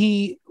when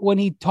he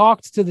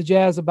talked to the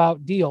Jazz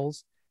about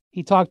deals,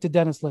 he talked to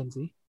Dennis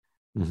Lindsey.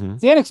 Mm-hmm.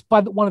 Zanuck's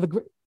one of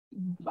the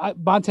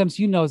Bontemps.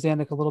 You know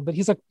Zanuck a little bit.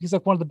 He's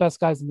like one of the best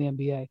guys in the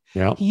NBA.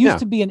 Yeah. He used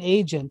to be an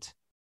agent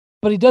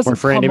but he doesn't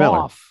for Andy come Miller.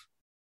 off.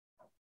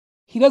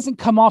 He doesn't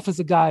come off as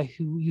a guy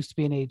who used to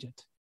be an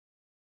agent.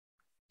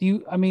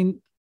 I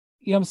mean,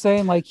 you know what I'm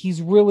saying? Like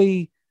he's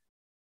really,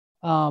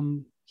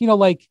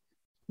 like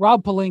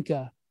Rob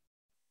Pelinka,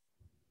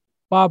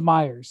 Bob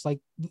Myers, like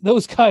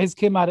those guys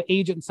came out of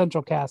Agent and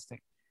Central Casting.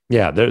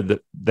 Yeah,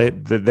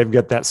 they've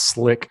got that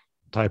slick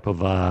type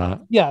of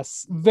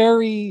yes,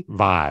 very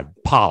vibe,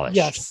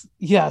 polished.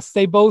 Yes,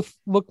 they both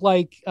look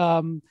like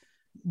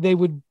they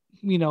would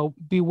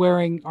be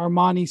wearing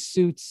Armani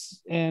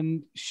suits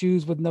and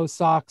shoes with no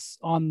socks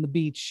on the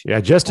beach.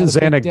 Yeah, Justin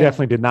Zanuck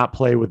definitely did not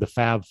play with the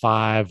Fab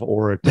Five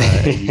or at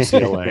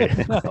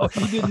UCLA. No,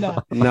 he did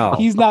not. No,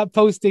 he's not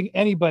posting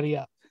anybody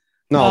up.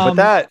 No,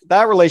 but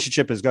that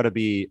relationship is going to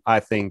be, I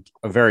think,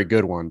 a very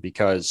good one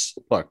because,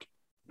 look,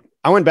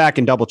 I went back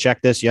and double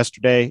checked this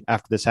yesterday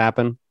after this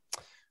happened.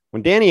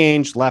 When Danny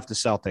Ainge left the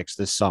Celtics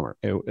this summer,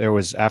 it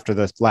was after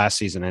the last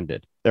season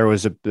ended. There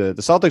was the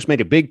Celtics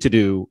made a big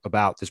to-do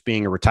about this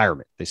being a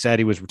retirement. They said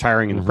he was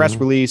retiring in the press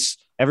release.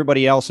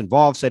 Everybody else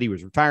involved said he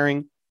was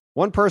retiring.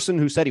 One person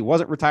who said he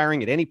wasn't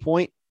retiring at any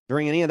point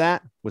during any of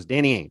that was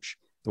Danny Ainge.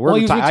 He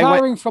was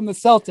retiring from the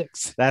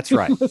Celtics. That's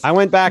right. I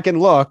went back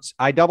and looked.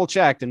 I double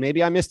checked, and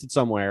maybe I missed it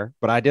somewhere,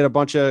 but I did a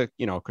bunch of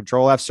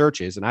Control F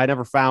searches, and I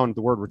never found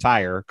the word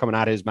retire coming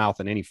out of his mouth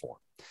in any form.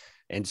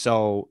 And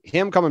so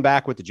him coming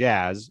back with the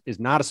Jazz is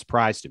not a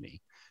surprise to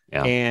me.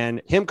 Yeah.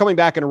 And him coming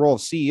back in a role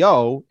of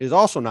CEO is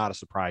also not a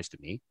surprise to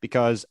me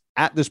because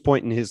at this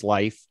point in his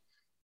life,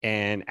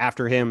 and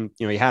after him,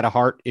 he had a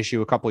heart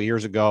issue a couple of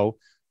years ago.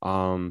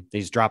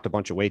 He's dropped a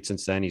bunch of weight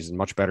since then. He's in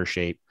much better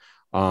shape.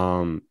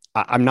 I'm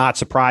not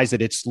surprised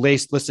that it's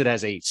listed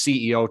as a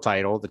CEO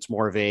title. That's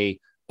more of a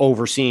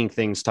overseeing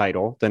things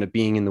title than it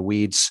being in the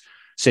weeds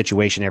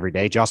situation every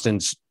day.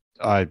 Justin's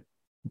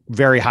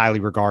very highly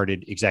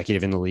regarded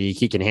executive in the league.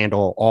 He can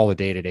handle all the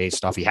day-to-day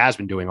stuff. He has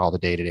been doing all the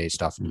day-to-day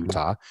stuff in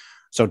Utah.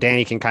 So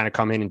Danny can kind of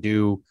come in and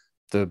do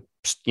the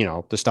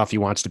stuff he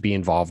wants to be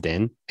involved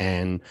in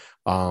and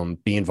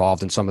be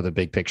involved in some of the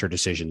big picture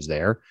decisions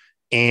there.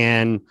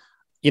 And,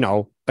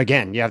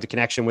 again, you have the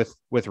connection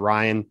with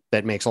Ryan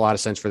that makes a lot of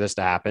sense for this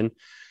to happen.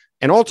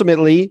 And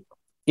ultimately,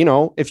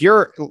 if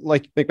you're,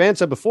 like McMahon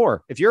said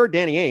before, if you're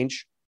Danny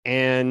Ainge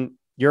and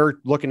you're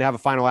looking to have a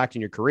final act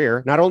in your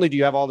career, not only do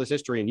you have all this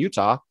history in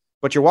Utah,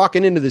 but you're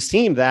walking into this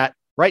team that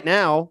right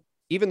now,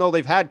 even though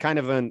they've had kind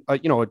of at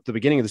the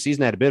beginning of the season,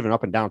 they had a bit of an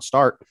up and down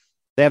start.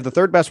 They have the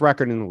third best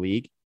record in the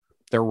league.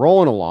 They're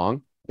rolling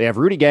along. They have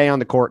Rudy Gay on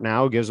the court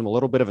now, who gives them a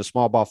little bit of a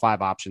small ball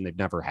five option they've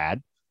never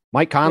had.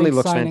 Mike Conley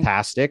looks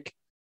fantastic.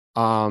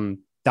 Donovan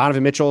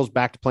Mitchell is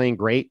back to playing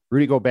great.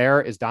 Rudy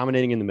Gobert is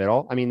dominating in the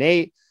middle. I mean,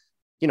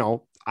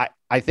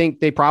 I think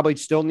they probably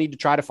still need to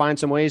try to find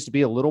some ways to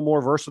be a little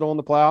more versatile in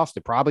the playoffs.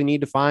 They probably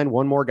need to find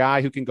one more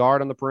guy who can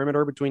guard on the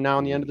perimeter between now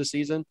and the end of the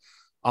season.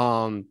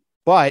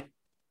 But,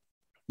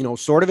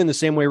 sort of in the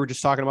same way we're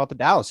just talking about the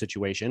Dallas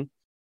situation,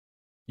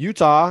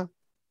 Utah,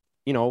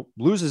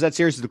 loses that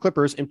series to the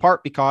Clippers in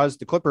part because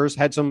the Clippers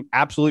had some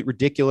absolute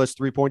ridiculous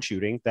 3-point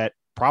shooting that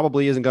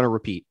probably isn't going to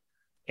repeat.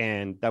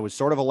 And that was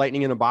sort of a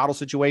lightning in a bottle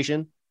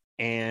situation.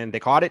 And they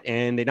caught it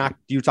and they knocked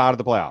Utah out of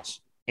the playoffs.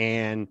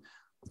 And,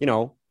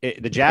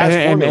 the Jazz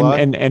formula,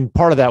 and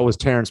part of that was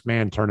Terrence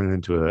Mann turning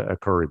into a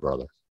Curry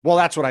brother. Well,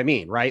 that's what I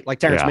mean, right? Like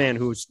Terrence Mann,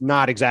 who's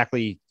not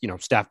exactly,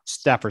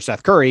 Steph or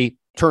Seth Curry,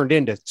 turned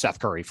into Seth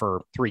Curry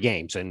for 3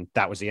 games, and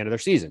that was the end of their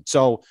season.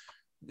 So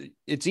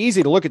it's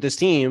easy to look at this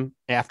team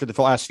after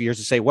the last few years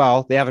and say,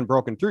 well, they haven't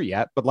broken through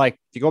yet. But like, if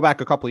you go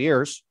back a couple of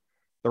years,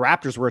 the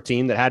Raptors were a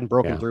team that hadn't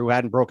broken through.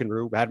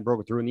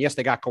 And yes,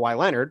 they got Kawhi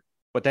Leonard,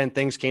 but then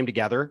things came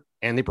together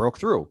and they broke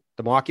through.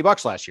 The Milwaukee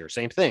Bucks last year,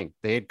 same thing.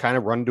 They had kind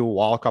of run into a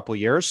wall a couple of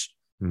years.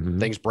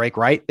 Things break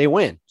right, they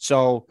win.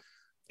 So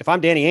if I'm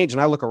Danny Ainge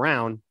and I look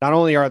around, not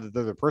only are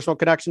the personal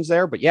connections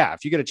there, but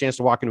if you get a chance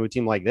to walk into a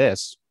team like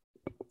this,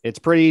 it's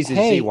pretty easy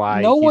to see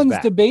why. No one's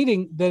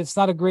debating that it's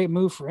not a great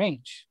move for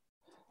Ainge.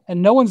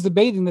 And no one's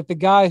debating that the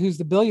guy who's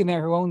the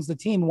billionaire who owns the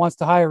team wants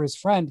to hire his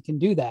friend can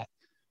do that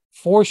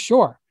for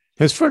sure.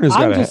 His friend has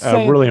got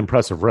a really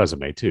impressive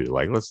resume too.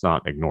 Like, let's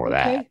not ignore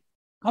that.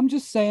 I'm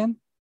just saying,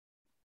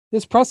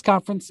 this press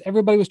conference,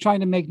 everybody was trying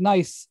to make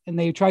nice and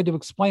they tried to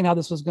explain how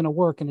this was going to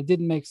work. And it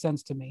didn't make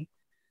sense to me.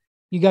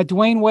 You got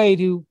Dwayne Wade,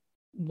 who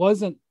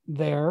wasn't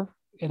there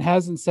and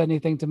hasn't said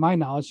anything to my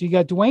knowledge. You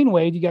got Dwayne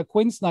Wade, you got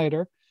Quinn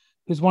Snyder,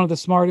 who's one of the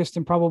smartest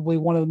and probably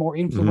one of the more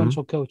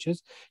influential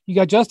coaches. You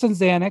got Justin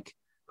Zanuck,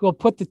 who will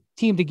put the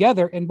team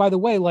together. And by the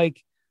way,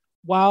 like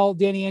while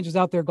Danny Ainge is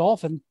out there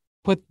golfing,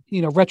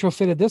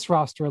 retrofitted this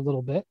roster a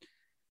little bit,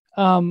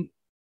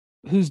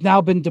 who's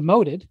now been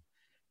demoted.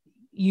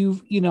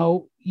 You've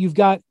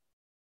got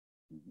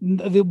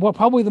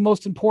probably the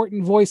most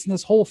important voice in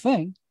this whole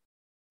thing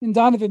in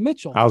Donovan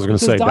Mitchell. I was going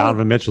to say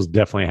Donovan Mitchell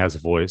definitely has a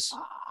voice.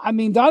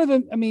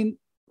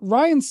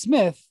 Ryan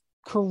Smith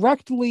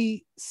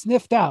correctly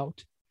sniffed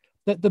out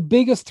that the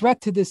biggest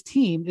threat to this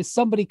team is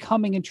somebody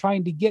coming and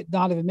trying to get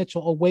Donovan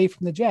Mitchell away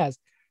from the Jazz,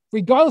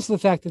 regardless of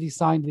the fact that he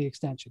signed the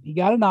extension. He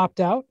got an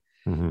opt-out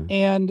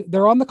and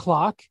they're on the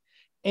clock.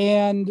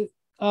 And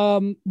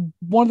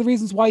one of the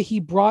reasons why he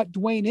brought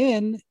Dwayne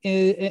in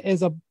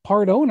as a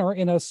part owner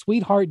in a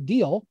sweetheart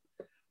deal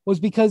was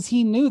because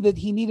he knew that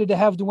he needed to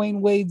have Dwayne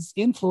Wade's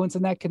influence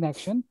in that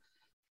connection.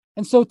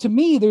 And so to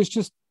me, there's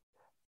just,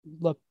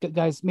 look,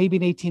 guys, maybe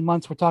in 18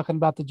 months, we're talking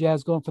about the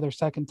Jazz going for their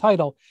second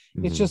title.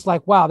 Mm-hmm. It's just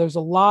like, wow, there's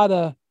a lot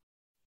of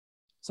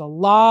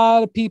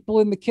people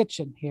in the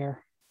kitchen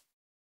here.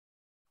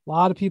 A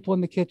lot of people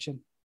in the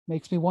kitchen.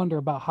 Makes me wonder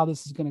about how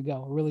this is going to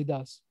go. It really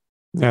does.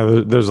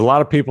 Yeah, there's a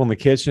lot of people in the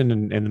kitchen,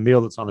 and the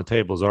meal that's on the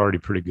table is already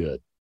pretty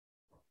good.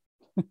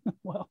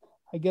 Well,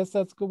 I guess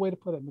that's a good way to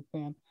put it,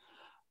 McMahon.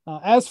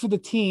 As for the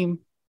team,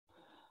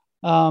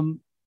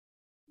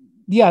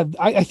 yeah,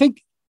 I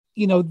think,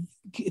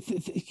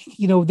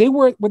 they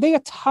were they a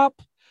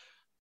top?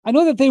 I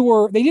know that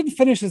they didn't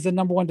finish as the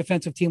number one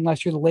defensive team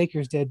last year. The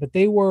Lakers did, but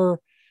they were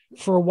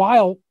for a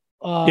while.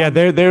 Yeah,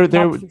 they're.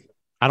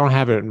 I don't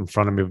have it in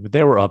front of me, but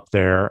they were up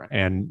there,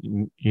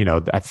 and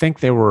I think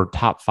they were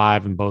top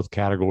 5 in both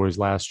categories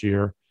last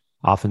year: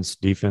 offense,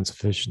 defense,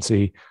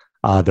 efficiency.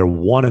 They're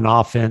 1 in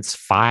offense,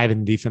 5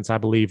 in defense, I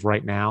believe,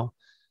 right now.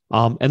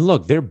 And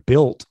look, they're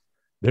built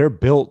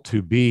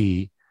to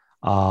be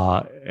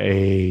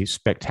a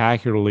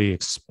spectacularly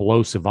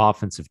explosive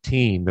offensive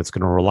team that's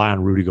going to rely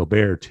on Rudy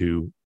Gobert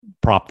to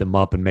prop them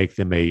up and make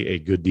them a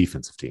good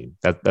defensive team.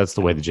 That's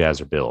the way the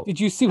Jazz are built. Did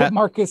you see what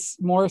Marcus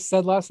Morris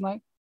said last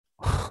night?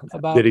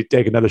 Did he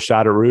take another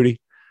shot at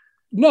Rudy?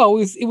 No,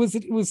 it was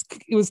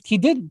he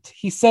didn't.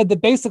 He said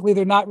that basically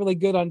they're not really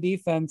good on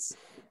defense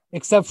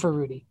except for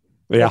Rudy.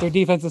 Yeah. Their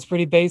defense is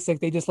pretty basic.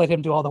 They just let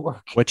him do all the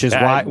work. Which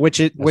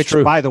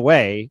by the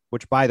way,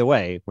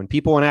 when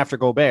people went after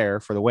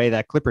Gobert for the way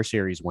that Clipper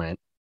series went,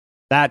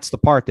 that's the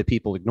part that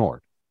people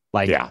ignored.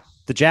 The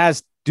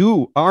Jazz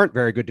aren't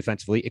very good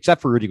defensively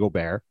except for Rudy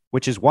Gobert,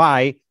 which is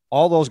why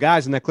all those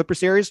guys in that Clipper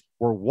series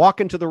were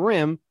walking to the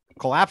rim,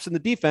 collapsing the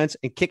defense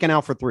and kicking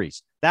out for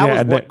threes. That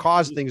was what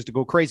caused things to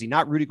go crazy,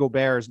 not Rudy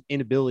Gobert's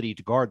inability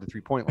to guard the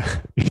 3-point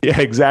line. Yeah,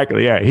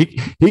 exactly. Yeah,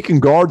 he can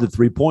guard the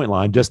 3-point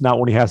line, just not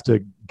when he has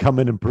to come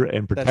in and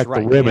protect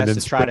the rim and then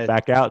sprint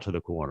back out to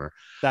the corner.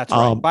 That's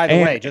right. By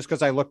the way, just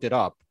because I looked it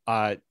up,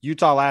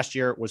 Utah last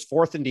year was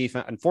 4th in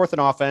defense and 4th in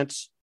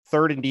offense,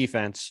 3rd in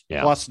defense,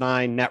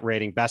 +9 net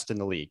rating, best in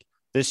the league.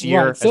 This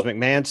year, as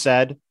McMahon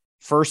said,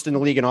 1st in the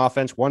league in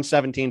offense,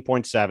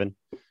 117.7.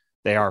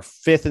 They are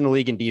 5th in the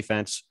league in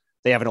defense.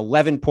 They have an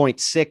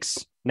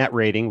 11.6 net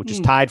rating, which is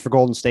tied for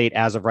Golden State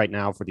as of right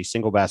now for the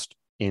single best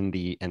in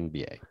the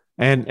NBA.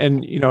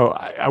 And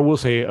I will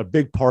say a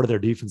big part of their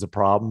defensive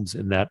problems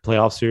in that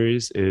playoff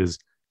series is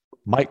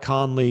Mike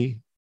Conley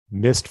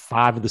missed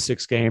 5 of the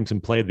 6 games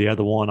and played the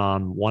other one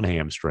on one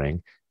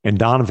hamstring. And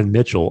Donovan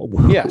Mitchell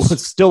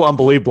was still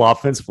unbelievable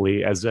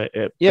offensively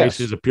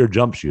basically as a pure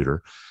jump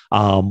shooter.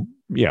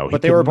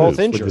 But they were both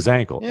injured with his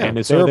ankle. Yeah,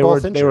 and so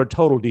they were a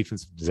total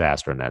defensive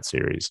disaster in that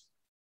series.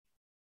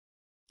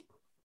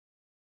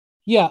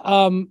 Yeah,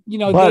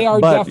 they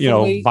are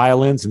definitely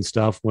violins and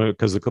stuff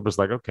because the Clippers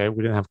okay,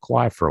 we didn't have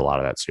Kawhi for a lot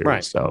of that series,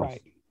 right? So,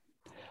 right.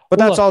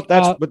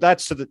 But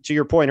that's to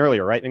your point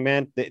earlier, right,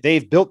 McMahon?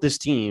 They've built this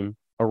team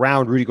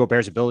around Rudy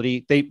Gobert's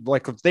ability.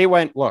 They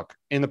went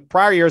in the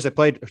prior years they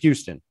played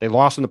Houston. They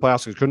lost in the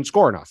playoffs because they couldn't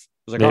score enough.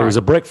 It was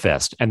a brick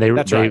fest, and they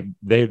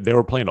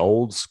were playing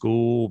old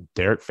school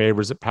Derek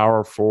Favors at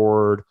power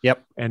forward.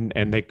 Yep,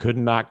 and they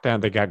couldn't knock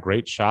down. They got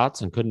great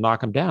shots and couldn't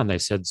knock them down. They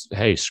said,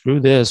 "Hey, screw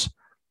this.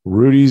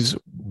 Rudy's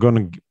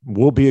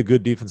will be a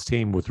good defense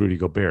team with Rudy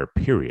Gobert,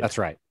 period." That's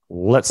right.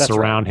 Let's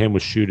surround him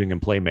with shooting and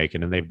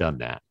playmaking, and they've done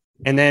that.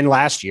 And then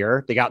last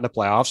year, they got in the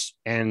playoffs,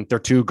 and their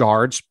 2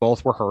 guards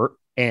both were hurt,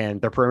 and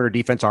their perimeter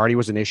defense already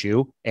was an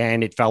issue,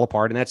 and it fell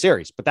apart in that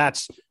series. But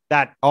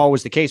that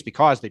always the case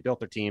because they built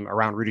their team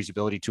around Rudy's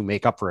ability to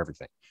make up for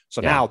everything.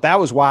 So now that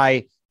was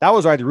why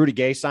the Rudy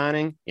Gay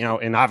signing,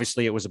 and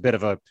obviously it was a bit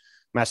of a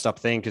messed up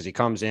thing because he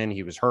comes in,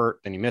 he was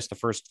hurt, and he missed the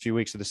first few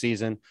weeks of the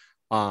season.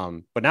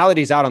 But now that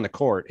he's out on the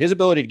court, his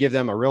ability to give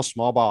them a real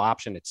small ball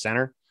option at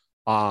center,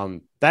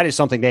 that is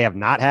something they have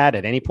not had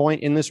at any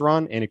point in this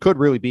run. And it could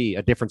really be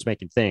a difference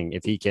making thing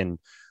if he can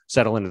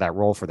settle into that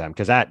role for them.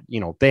 Cause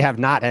they have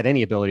not had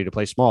any ability to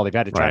play small. They've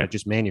had to try to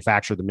just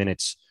manufacture the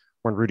minutes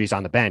when Rudy's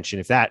on the bench.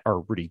 And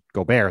or Rudy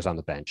Gobert is on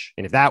the bench.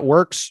 And if that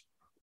works,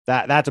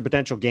 that's a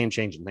potential game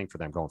changing thing for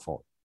them going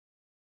forward.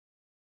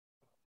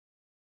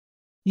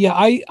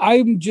 Yeah.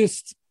 I'm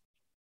just,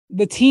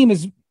 the team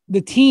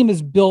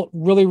is built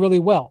really, really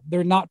well.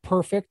 They're not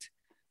perfect,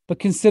 but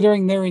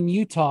considering they're in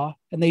Utah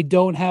and they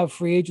don't have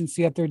free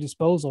agency at their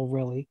disposal,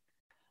 really,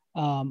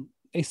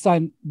 they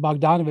signed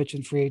Bogdanovich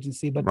in free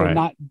agency, but they're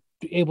not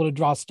able to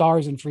draw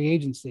stars in free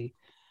agency.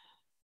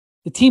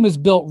 The team is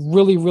built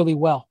really, really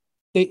well.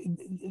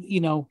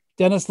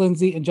 Dennis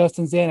Lindsey and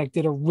Justin Zanuck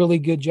did a really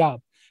good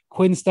job.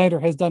 Quinn Snyder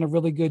has done a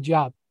really good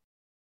job.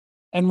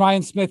 And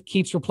Ryan Smith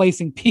keeps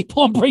replacing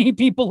people and bringing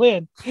people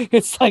in.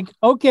 It's like,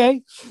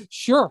 okay,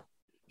 sure.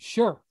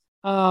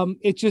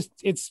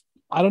 It's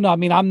I don't know. I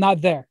mean, I'm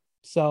not there.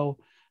 So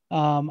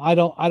I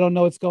don't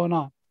know what's going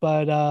on,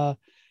 but I'll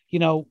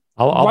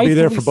be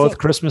there for both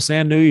Christmas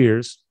and New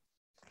Year's.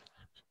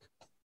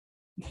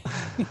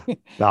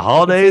 The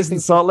holidays in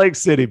Salt Lake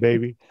City,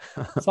 baby.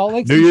 Salt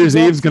Lake New Year's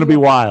Eve is going to be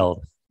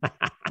wild.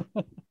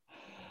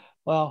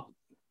 Well,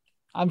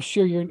 I'm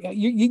sure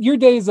your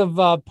days of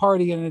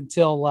partying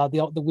until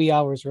the wee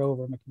hours are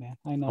over, McMahon.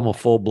 I know. I'm a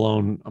full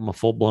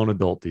blown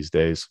adult these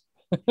days.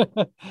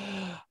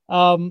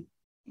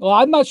 Well,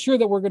 I'm not sure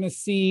that we're going to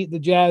see the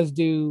Jazz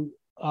do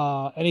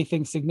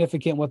anything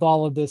significant with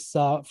all of this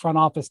front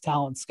office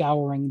talent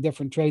scouring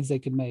different trades they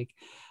could make.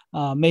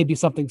 Maybe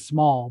something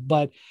small,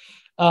 but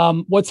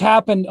what's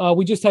happened,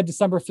 we just had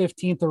December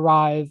 15th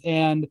arrive.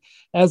 And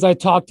as I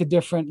talked to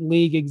different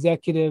league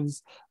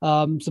executives,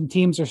 some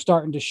teams are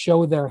starting to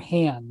show their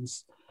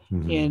hands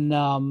in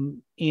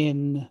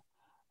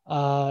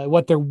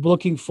what they're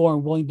looking for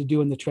and willing to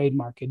do in the trade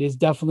market. Is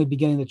definitely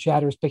beginning. The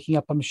chatter is picking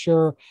up. I'm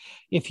sure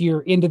if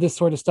you're into this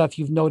sort of stuff,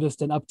 you've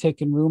noticed an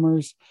uptick in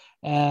rumors,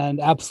 and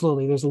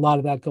absolutely there's a lot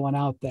of that going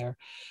out there.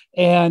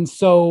 And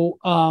so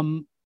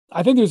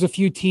I think there's a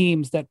few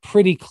teams that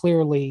pretty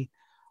clearly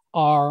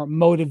are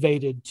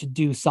motivated to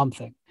do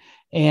something.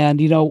 And,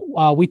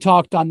 we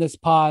talked on this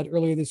pod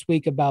earlier this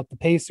week about the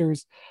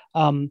Pacers.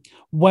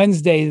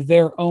 Wednesday,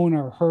 their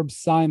owner, Herb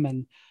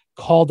Simon,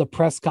 called a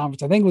press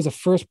conference. I think it was the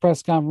first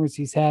press conference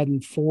he's had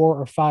in 4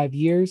 or 5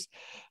 years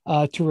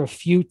to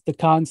refute the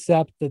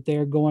concept that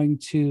they're going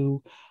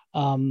to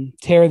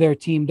tear their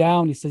team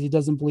down. He says he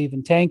doesn't believe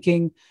in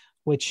tanking,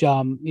 which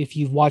if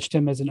you've watched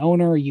him as an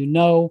owner,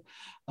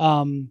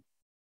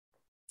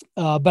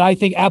 but I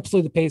think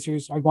absolutely the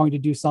Pacers are going to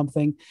do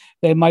something.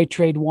 They might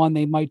trade one,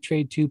 they might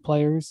trade 2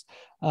 players.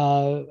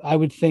 I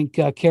would think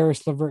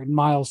Caris LeVert and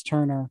Miles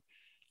Turner,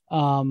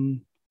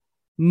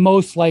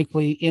 most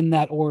likely in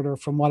that order,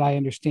 from what I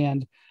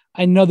understand.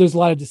 I know there's a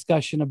lot of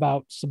discussion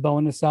about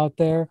Sabonis out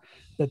there,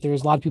 that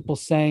there's a lot of people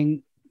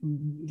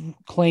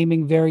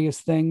claiming various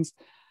things.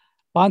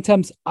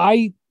 Bontemps,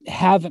 I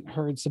haven't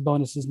heard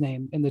Sabonis's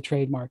name in the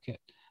trade market.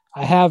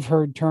 I have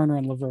heard Turner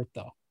and LeVert,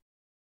 though.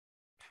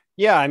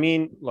 Yeah, I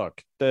mean,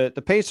 look,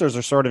 the Pacers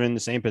are sort of in the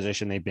same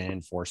position they've been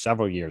in for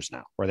several years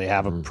now, where they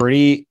have a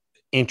pretty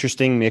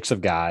interesting mix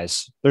of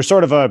guys. They're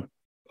sort of a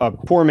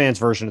poor man's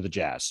version of the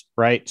Jazz,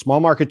 right? Small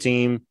market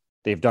team.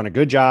 They've done a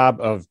good job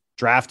of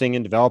drafting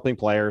and developing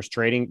players,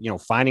 trading,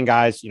 finding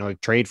guys,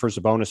 trade for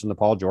Sabonis in the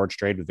Paul George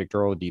trade with Victor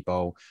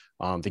Oladipo,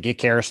 to get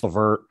Caris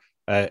LeVert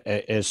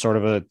as sort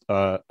of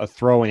a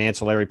throw and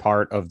ancillary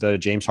part of the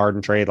James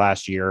Harden trade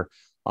last year.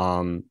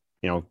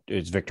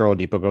 It's Victor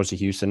Oladipo goes to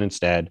Houston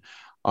instead.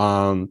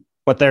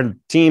 But they're a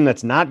team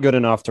that's not good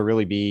enough to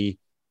really be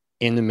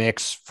in the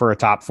mix for a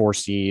top 4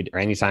 seed or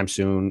anytime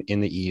soon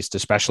in the East,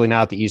 especially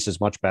now that the East is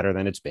much better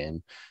than it's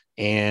been.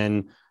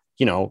 And,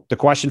 the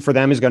question for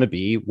them is going to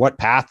be, what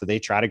path do they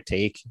try to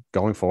take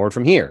going forward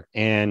from here?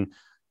 And,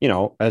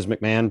 as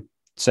McMahon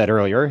said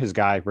earlier, his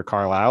guy, Rick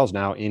Carlisle, is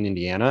now in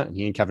Indiana, and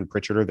he and Kevin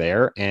Pritchard are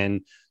there.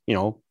 And,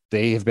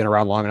 they have been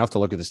around long enough to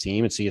look at this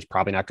team and see it's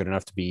probably not good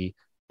enough to be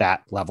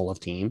that level of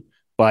team.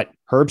 But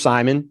Herb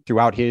Simon,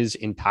 throughout his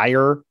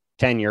entire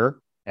tenure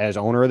as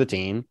owner of the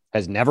team,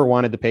 has never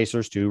wanted the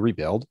Pacers to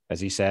rebuild,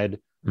 as he said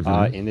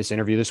in this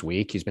interview this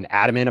week. He's been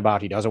adamant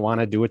about he doesn't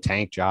want to do a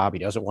tank job. He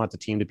doesn't want the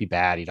team to be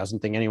bad. He doesn't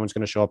think anyone's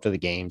going to show up to the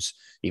games,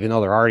 even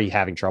though they're already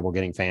having trouble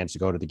getting fans to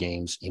go to the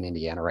games in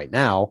Indiana right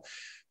now.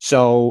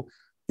 So,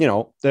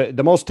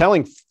 the most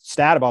telling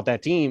stat about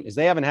that team is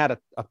they haven't had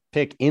a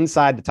pick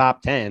inside the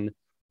top 10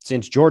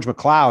 since George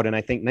McLeod in,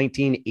 I think,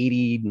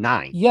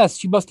 1989.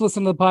 Yes, you must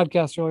listen to the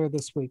podcast earlier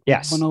this week.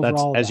 Yes,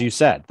 that's, as you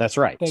said. That's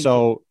right.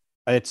 So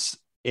it's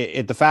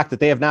the fact that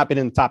they have not been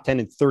in the top 10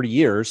 in 30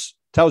 years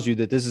tells you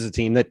that this is a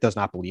team that does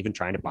not believe in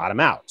trying to bottom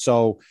out.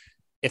 So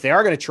if they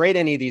are going to trade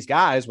any of these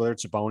guys, whether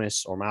it's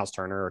Sabonis or Miles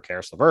Turner or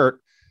Caris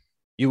LeVert,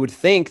 you would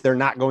think they're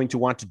not going to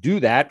want to do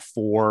that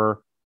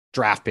for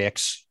draft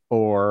picks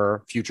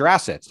or future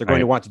assets. They're going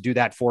to want to do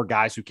that for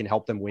guys who can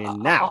help them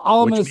win now.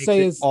 All I'm going to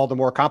say is all the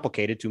more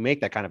complicated to make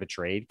that kind of a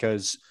trade,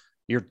 because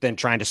you're then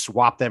trying to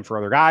swap them for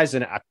other guys.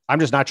 And I'm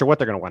just not sure what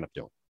they're going to wind up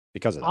doing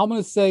because of that. All I'm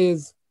going to say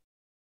is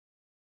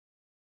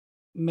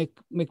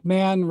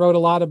McMahon wrote a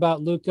lot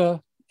about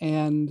Luka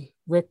and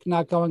Rick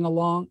not getting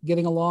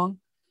along.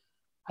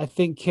 I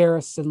think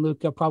Caris and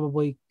Luka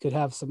probably could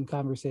have some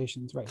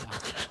conversations right now.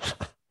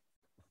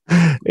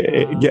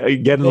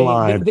 Get in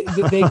line.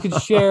 They could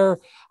share.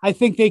 I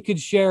think they could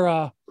share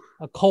a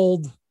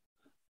cold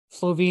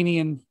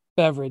Slovenian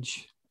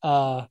beverage.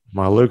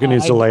 Luka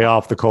needs to lay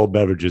off the cold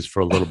beverages for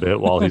a little bit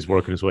while he's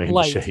working his way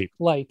into shape.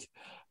 Light.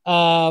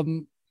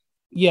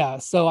 Yeah.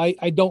 So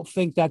I don't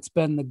think that's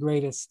been the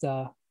greatest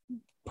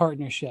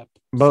partnership.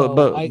 But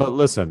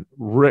listen,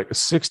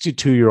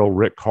 62-year-old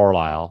Rick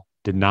Carlisle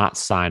did not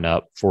sign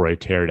up for a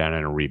teardown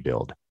and a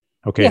rebuild.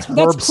 Okay, yes,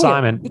 Herb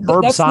Simon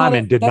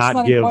did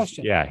not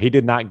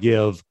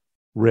give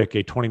Rick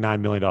a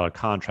 $29 million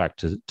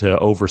contract to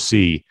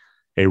oversee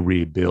a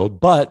rebuild.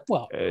 But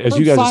as Herb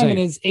you guys Simon are saying,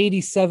 is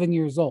 87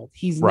 years old.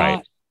 He's right.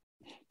 Not.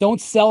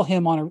 Don't sell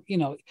him on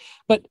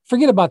but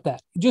forget about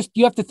that. Just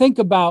you have to think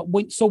about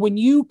when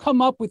you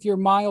come up with your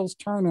Miles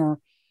Turner,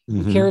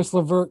 Caris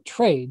LeVert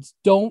trades,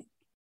 don't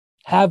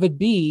have it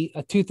be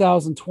a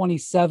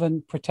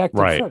 2027 protected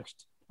Right.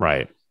 first.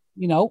 Right.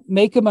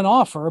 Make him an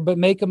offer, but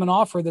make him an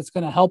offer that's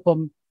going to help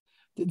him.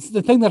 It's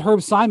the thing that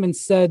Herb Simon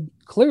said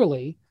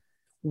clearly.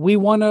 We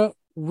want to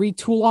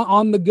retool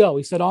on the go.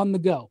 He said on the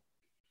go.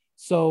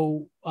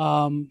 So,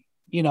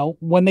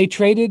 when they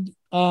traded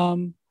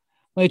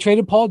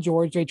Paul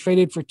George, they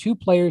traded for two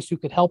players who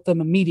could help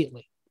them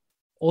immediately.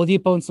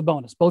 Oladipo and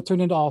Sabonis both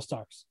turned into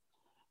all-stars.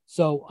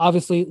 So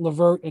obviously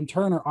LeVert and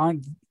Turner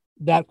aren't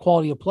that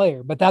quality of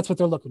player, but that's what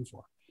they're looking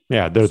for.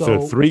 Yeah, they're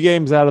 3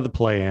 games out of the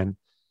play-in,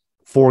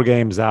 4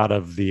 games out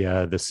of the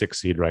 6th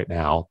seed right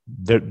now.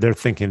 They're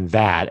thinking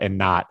that and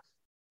not,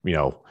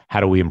 how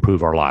do we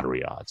improve our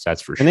lottery odds?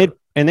 That's for sure.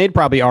 And they'd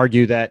probably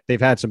argue that they've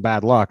had some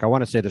bad luck. I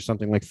want to say there's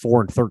something like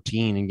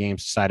 4-13 in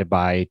games decided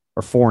by,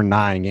 or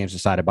 4-9 in games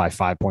decided by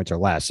 5 points or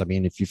less. I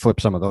mean, if you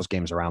flip some of those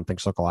games around,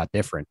 things look a lot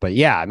different. But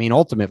yeah, I mean,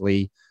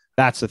 ultimately,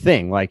 that's the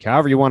thing. Like,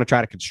 however you want to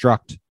try to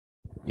construct,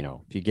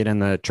 if you get in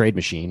the trade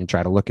machine and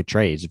try to look at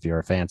trades, if you're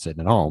a fan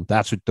sitting at home,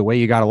 that's the way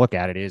you got to look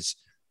at it. Is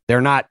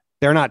they're not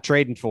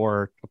trading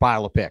for a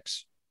pile of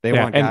picks. They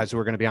want guys who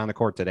are going to be on the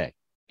court today.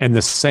 And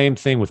the same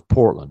thing with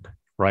Portland,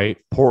 right?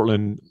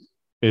 Portland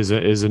is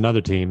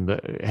another team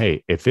that,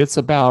 hey, if it's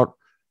about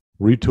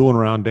retooling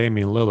around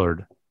Damian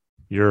Lillard,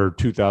 your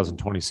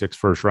 2026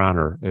 first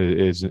rounder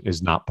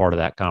is not part of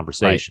that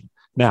conversation.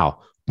 Right. Now,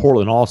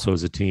 Portland also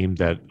is a team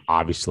that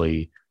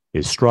obviously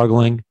is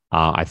struggling.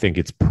 I think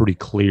it's pretty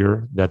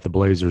clear that the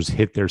Blazers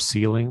hit their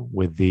ceiling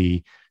with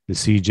the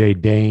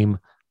CJ Dame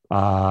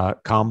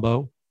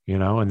combo,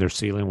 and their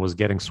ceiling was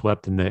getting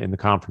swept in the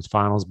conference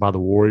finals by the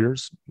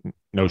Warriors.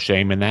 No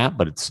shame in that,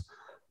 but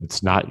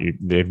it's not.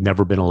 They've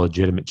never been a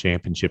legitimate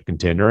championship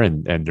contender,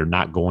 and they're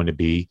not going to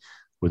be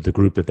with the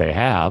group that they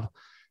have.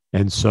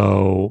 And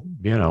so,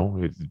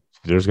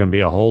 there's going to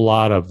be a whole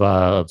lot of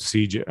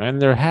CJ, and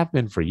there have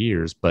been for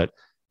years, but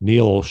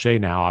Neil O'Shea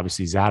now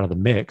obviously is out of the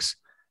mix.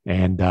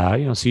 And,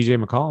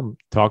 CJ McCollum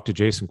talked to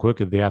Jason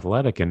Quick of The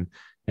Athletic and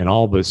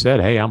all but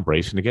said, hey, I'm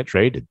bracing to get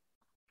traded.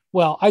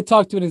 Well, I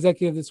talked to an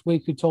executive this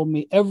week who told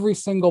me every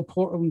single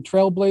Portland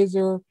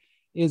Trailblazer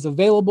is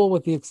available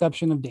with the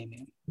exception of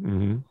Damian.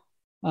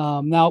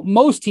 Mm-hmm. Now,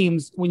 most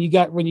teams, when you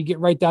get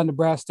right down to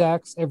brass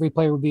tacks, every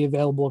player would be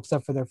available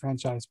except for their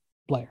franchise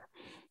player.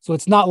 So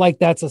it's not like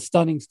that's a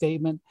stunning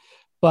statement.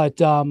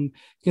 But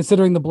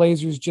considering the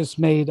Blazers just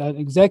made an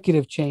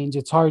executive change,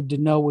 it's hard to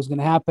know what's going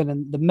to happen.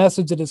 And the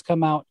message that has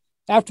come out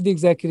after the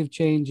executive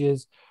change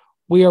is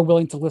we are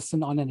willing to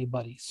listen on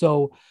anybody.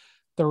 So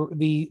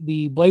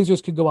the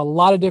Blazers could go a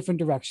lot of different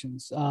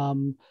directions,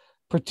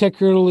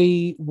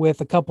 particularly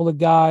with a couple of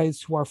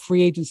guys who are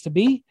free agents to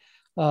be,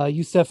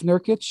 Yusef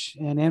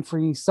Nurkic and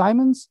Anthony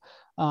Simons.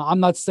 I'm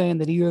not saying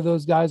that either of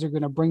those guys are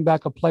going to bring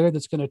back a player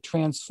that's going to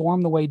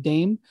transform the way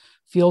Dame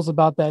feels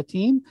about that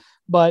team.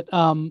 But,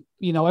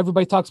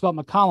 everybody talks about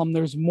McCollum.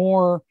 There's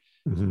more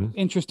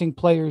interesting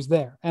players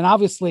there. And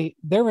obviously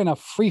they're in a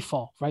free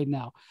fall right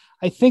now.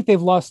 I think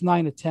they've lost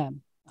 9 of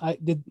 10.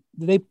 Did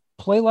they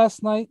play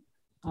last night?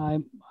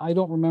 I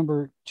don't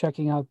remember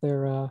checking out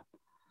their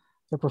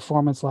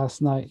performance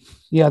last night.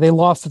 Yeah, they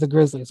lost to the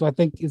Grizzlies. So I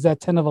think, is that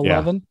 10 of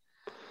 11?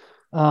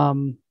 Yeah.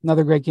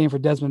 Another great game for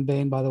Desmond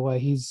Bane, by the way.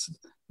 He's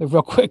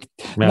real quick,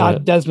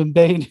 not Desmond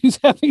Bane, who's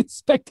having a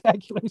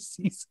spectacular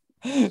season.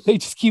 They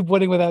just keep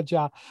winning without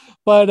Ja.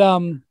 But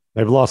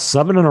they've lost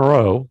 7 in a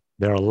row.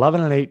 They're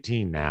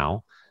 11-18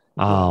 now.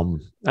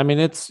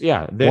 It's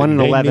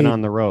 1-11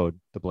 on the road.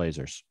 The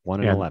Blazers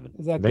 1-11.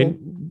 Is that good?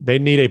 They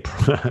need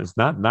it's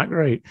not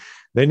great.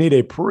 They need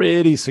a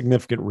pretty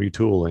significant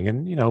retooling,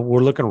 and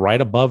we're looking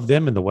right above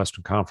them in the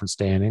Western Conference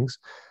standings.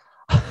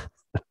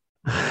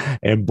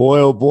 And boy,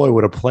 oh boy,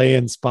 would a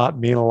play-in spot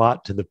mean a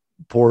lot to the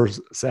poor,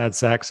 sad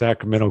sack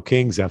Sacramento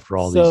Kings after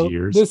all these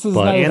years. And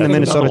the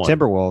Minnesota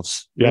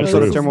Timberwolves. Yeah,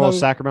 Minnesota Timberwolves,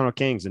 Sacramento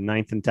Kings in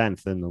 9th and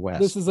 10th in the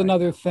West. This is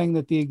another thing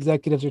that the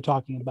executives are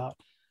talking about.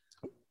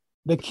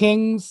 The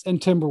Kings and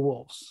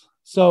Timberwolves.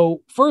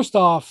 So first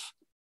off,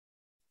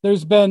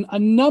 there's been a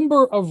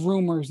number of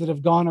rumors that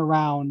have gone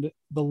around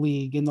the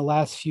league in the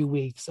last few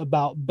weeks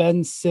about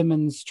Ben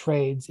Simmons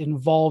trades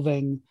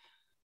involving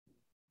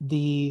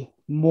the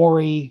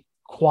Morey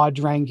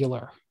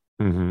quadrangular.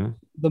 Mm-hmm.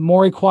 The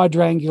Morey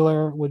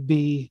quadrangular would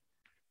be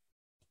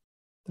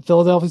the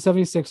Philadelphia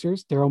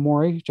 76ers, Daryl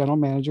Morey, general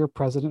manager,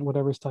 president,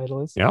 whatever his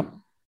title is. Yep.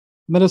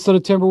 Minnesota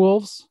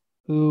Timberwolves,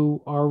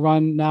 who are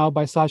run now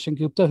by Sachin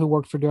Gupta, who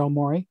worked for Daryl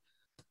Morey.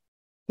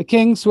 The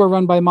Kings, who are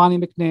run by Monty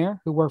McNair,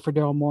 who worked for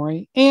Daryl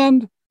Morey.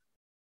 And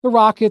the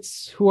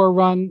Rockets, who are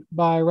run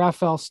by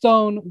Raphael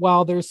Stone,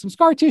 while there's some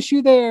scar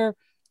tissue there,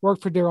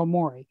 worked for Daryl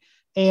Morey.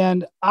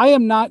 And I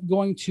am not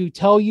going to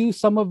tell you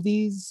some of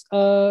these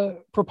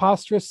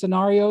preposterous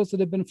scenarios that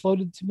have been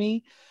floated to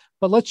me,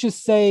 but let's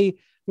just say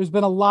there's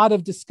been a lot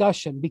of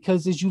discussion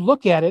because as you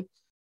look at it,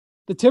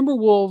 the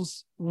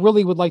Timberwolves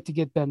really would like to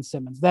get Ben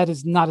Simmons. That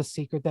is not a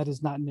secret. That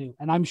is not new.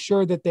 And I'm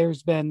sure that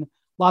there's been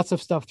lots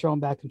of stuff thrown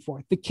back and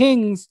forth. The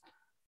Kings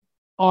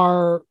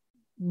are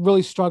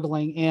really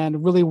struggling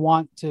and really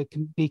want to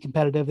be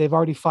competitive. They've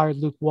already fired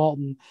Luke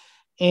Walton.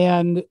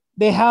 And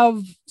they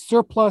have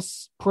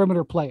surplus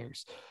perimeter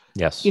players.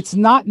 Yes. It's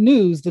not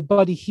news that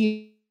Buddy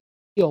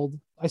Hield,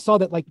 I saw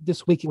that like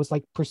this week, it was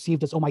like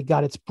perceived as, oh my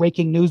God, it's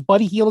breaking news.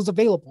 Buddy Hield is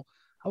available.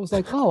 I was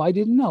like, oh, I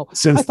didn't know.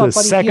 Since the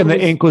second the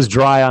ink was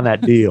dry on that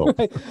deal.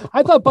 Right.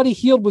 I thought Buddy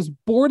Hield was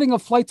boarding a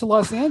flight to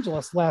Los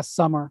Angeles last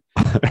summer.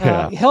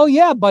 Yeah. Hell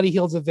yeah, Buddy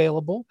Hield's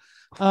available.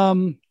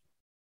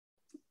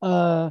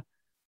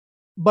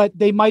 But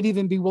they might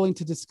even be willing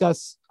to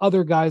discuss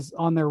other guys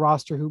on their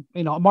roster who,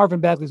 Marvin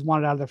Bagley's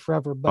wanted out of there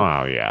forever. But,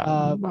 oh,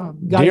 yeah.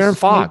 Guys, De'Aaron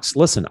Fox,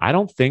 listen, I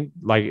don't think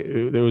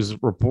there was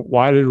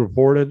widely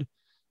reported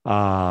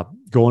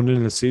going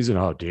into the season,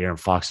 oh, De'Aaron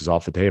Fox is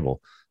off the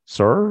table.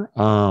 Sir,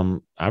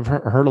 I've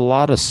heard a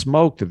lot of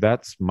smoke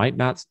that might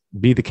not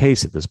be the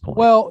case at this point.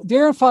 Well,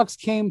 De'Aaron Fox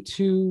came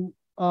to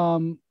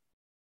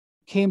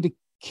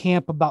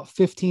camp about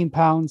 15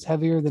 pounds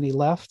heavier than he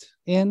left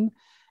in,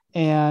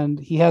 and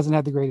he hasn't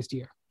had the greatest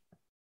year.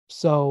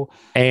 So,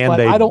 and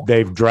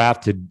they've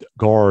drafted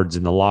guards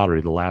in the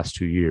lottery the last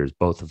 2 years,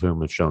 both of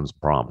whom have shown some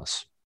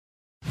promise.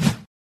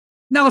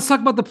 Now let's talk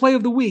about the play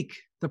of the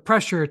week. The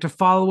pressure to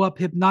follow up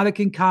Hypnotic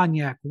and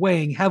Cognac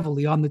weighing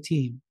heavily on the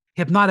team.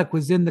 Hypnotic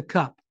was in the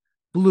cup,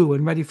 blue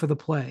and ready for the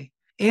play.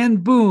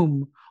 And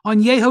boom,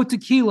 Añejo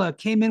Tequila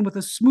came in with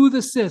a smooth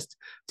assist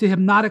to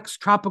Hypnotic's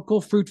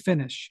tropical fruit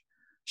finish.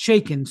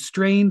 Shaken,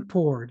 strained,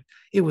 poured.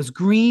 It was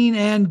green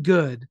and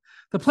good.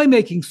 The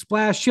playmaking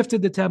splash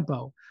shifted the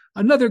tempo.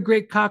 Another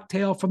great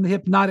cocktail from the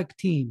Hypnotic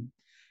team.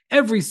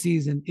 Every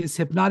season is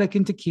Hypnotic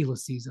and Tequila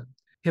season.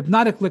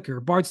 Hypnotic Liquor,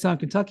 Bardstown,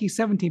 Kentucky,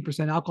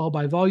 17% alcohol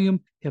by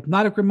volume.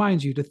 Hypnotic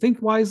reminds you to think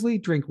wisely,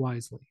 drink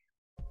wisely.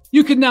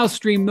 You can now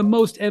stream the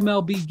most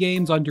MLB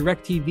games on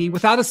DirecTV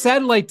without a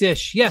satellite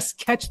dish. Yes,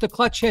 catch the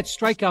clutch hits,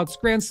 strikeouts,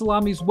 grand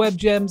salamis, web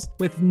gems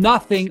with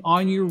nothing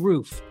on your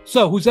roof.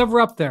 So who's ever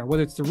up there,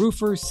 whether it's the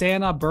roofers,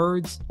 Santa,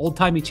 birds,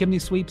 old-timey chimney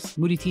sweeps,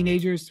 moody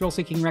teenagers,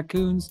 thrill-seeking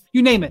raccoons,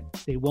 you name it,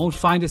 they won't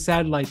find a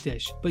satellite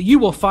dish. But you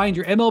will find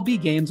your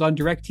MLB games on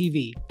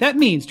DirecTV. That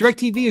means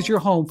DirecTV is your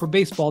home for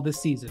baseball this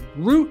season.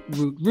 Root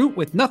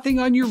with nothing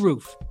on your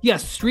roof.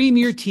 Yes, stream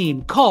your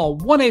team. Call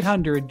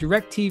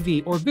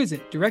 1-800-DirecTV or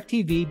visit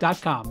DirecTV.com.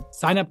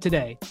 Sign up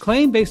today.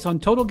 Claim based on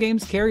total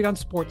games carried on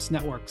sports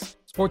networks.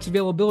 Sports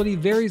availability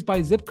varies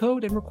by zip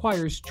code and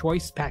requires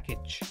choice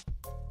package.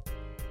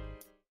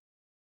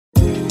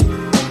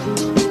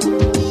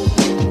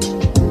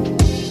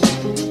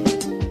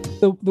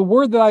 The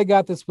word that I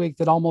got this week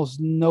that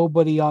almost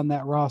nobody on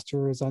that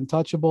roster is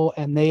untouchable,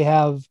 and they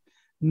have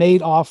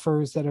made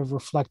offers that have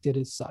reflected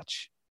as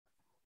such.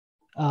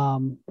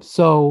 Whether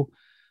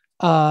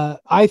or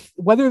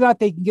not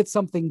they can get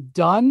something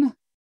done,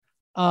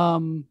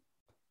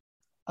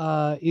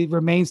 it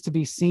remains to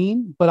be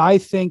seen, but I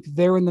think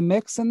they're in the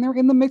mix, and they're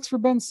in the mix for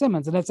Ben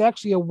Simmons. And it's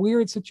actually a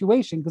weird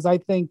situation because I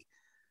think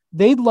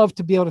they'd love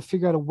to be able to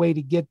figure out a way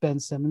to get Ben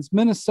Simmons.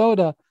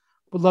 Minnesota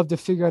would love to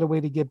figure out a way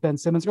to get Ben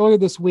Simmons earlier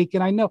this week.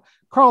 And I know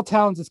Karl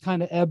Towns has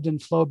kind of ebbed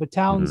and flowed, but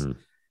Towns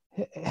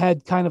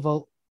had kind of a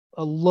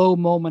low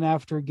moment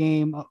after a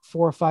game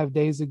 4 or 5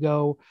 days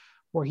ago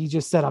where he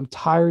just said, I'm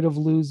tired of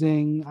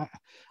losing.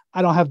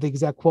 I don't have the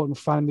exact quote in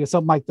front of me.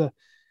 Something like the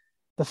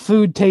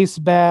food tastes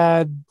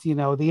bad,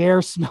 the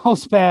air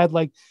smells bad.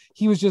 Like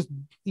he was just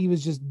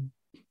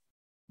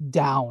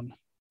down.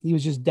 He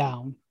was just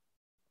down.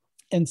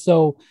 And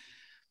so,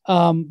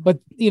 and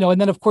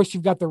then of course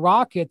you've got the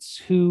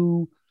Rockets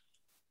who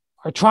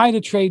are trying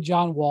to trade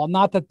John Wall.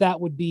 Not that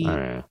would be,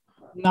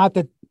 not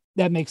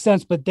that makes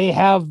sense, but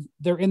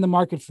they're in the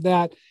market for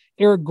that.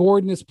 Eric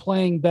Gordon is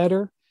playing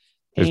better.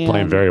 He's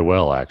playing very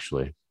well,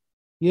 actually.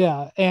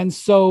 Yeah. And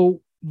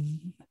so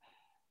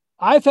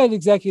I've had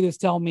executives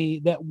tell me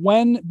that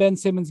when Ben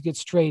Simmons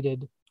gets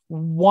traded,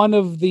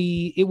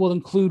 it will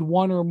include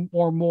one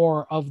or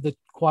more of the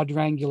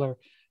quadrangular.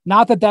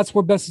 Not that that's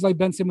where Ben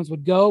Simmons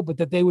would go, but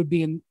that they would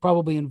be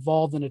probably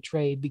involved in a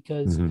trade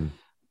because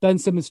Ben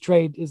Simmons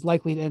trade is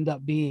likely to end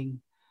up being,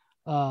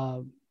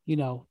 a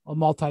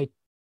multi,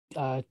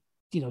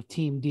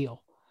 team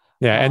deal.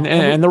 Yeah,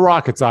 and the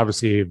Rockets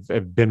obviously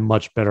have been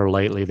much better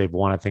lately. They've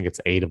won, I think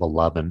it's 8 of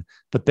 11,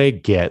 but they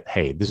get,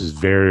 hey, this is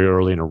very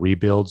early in a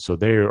rebuild, so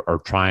they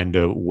are trying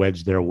to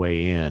wedge their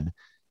way in,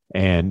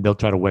 and they'll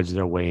try to wedge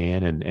their way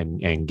in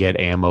and get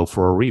ammo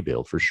for a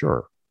rebuild for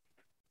sure.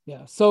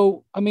 Yeah.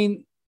 So, I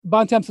mean,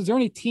 Bontemps, is there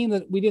any team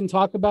that we didn't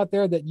talk about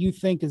there that you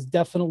think is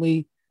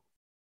definitely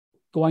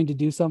going to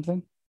do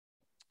something?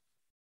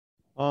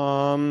 It's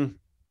an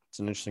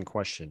interesting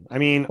question. I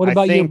mean, what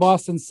about your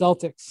Boston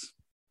Celtics?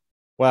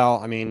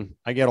 Well, I mean,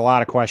 I get a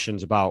lot of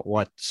questions about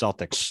what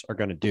Celtics are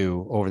going to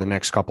do over the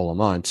next couple of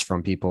months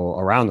from people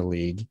around the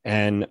league.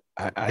 And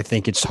I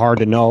think it's hard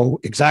to know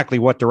exactly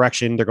what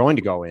direction they're going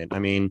to go in. I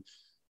mean,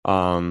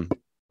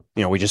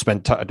 we just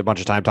spent a bunch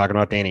of time talking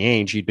about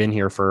Danny Ainge. He'd been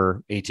here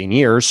for 18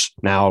 years.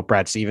 Now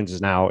Brad Stevens is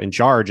now in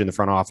charge in the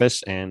front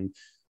office. And,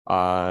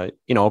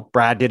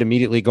 Brad did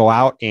immediately go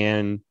out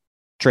and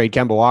trade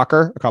Kemba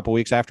Walker a couple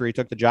weeks after he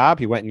took the job.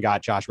 He went and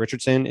got Josh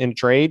Richardson in a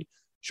trade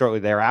shortly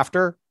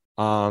thereafter.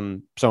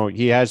 So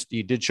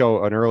he did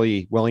show an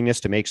early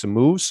willingness to make some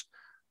moves.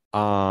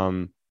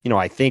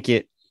 I think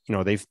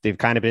they've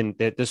kind of been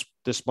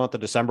this month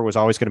of December was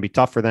always going to be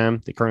tough for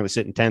them. They currently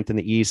sit in 10th in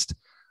the East,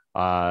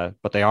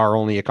 but they are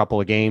only a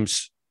couple of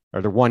games,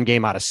 or they're one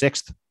game out of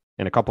 6th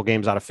and a couple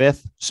games out of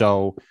 5th.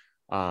 So,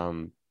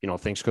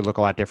 things could look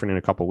a lot different in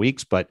a couple of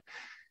weeks. But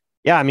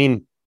yeah, I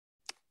mean,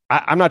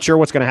 I'm not sure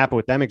what's going to happen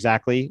with them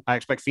exactly. I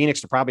expect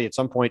Phoenix to probably at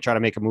some point try to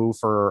make a move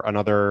for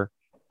another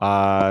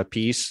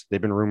piece.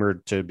 They've been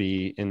rumored to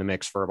be in the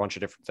mix for a bunch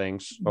of different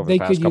things over the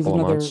past couple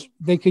of months.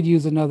 They could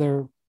use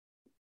another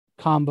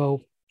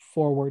combo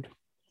forward.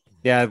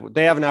 Yeah,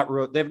 they've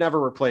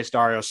never replaced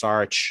Dario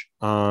Saric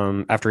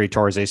after he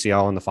tore his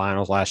ACL in the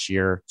finals last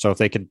year. So if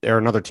they could, they're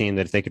another team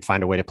that if they could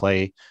find a way to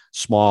play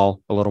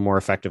small a little more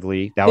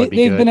effectively, that would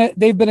be good.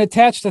 They've been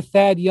attached to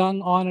Thad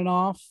Young on and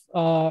off,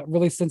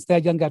 really since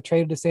Thad Young got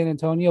traded to San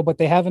Antonio, but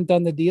they haven't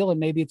done the deal, and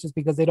maybe it's just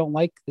because they don't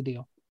like the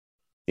deal.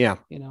 Yeah,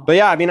 but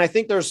yeah, I mean, I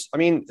think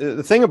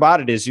the thing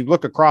about it is you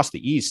look across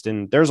the East,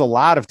 and there's a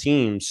lot of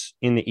teams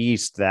in the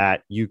East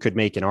that you could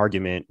make an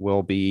argument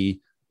will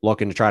be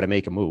looking to try to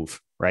make a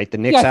move. Right. The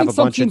Knicks have a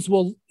bunch of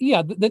teams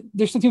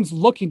there's some teams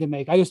looking to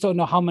make. I just don't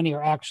know how many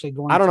are actually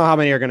going. I don't know how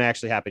many are going to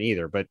actually happen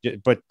either. But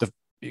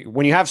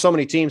when you have so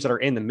many teams that are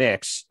in the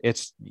mix,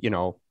 it's,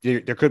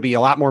 there could be a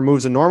lot more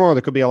moves than normal, or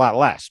there could be a lot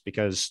less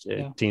because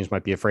teams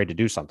might be afraid to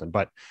do something.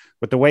 But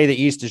with the way the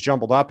East is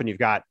jumbled up, and you've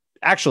got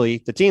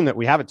actually the team that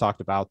we haven't talked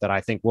about that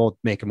I think will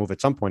make a move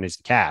at some point is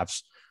the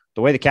Cavs.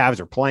 The way the Cavs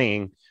are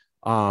playing,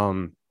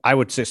 I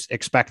would just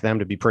expect them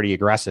to be pretty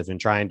aggressive in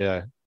trying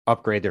to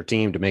upgrade their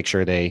team to make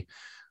sure they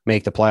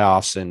make the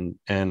playoffs and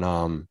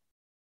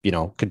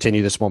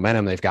continue this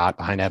momentum they've got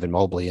behind Evan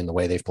Mobley and the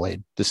way they've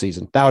played this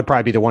season. That would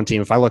probably be the one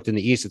team. If I looked in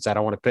the East and said,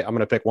 I'm going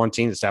to pick one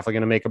team that's definitely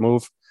going to make a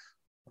move,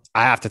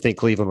 I have to think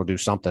Cleveland will do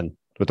something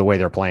with the way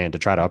they're playing to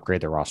try to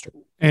upgrade their roster.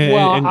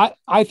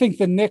 I think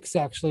the Knicks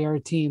actually are a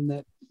team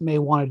that may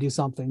want to do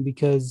something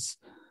because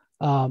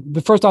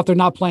but first off, they're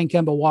not playing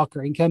Kemba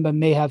Walker, and Kemba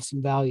may have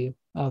some value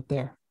out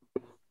there.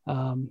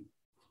 But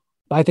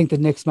I think the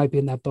Knicks might be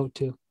in that boat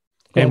too.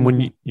 And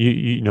when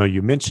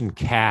you mentioned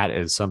Cat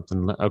as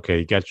something, okay,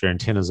 you got your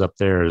antennas up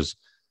there as,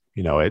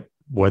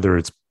 whether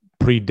it's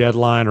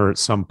pre-deadline or at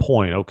some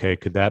point, okay,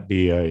 could that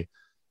be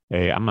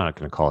I'm not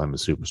going to call him a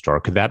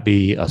superstar. Could that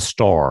be a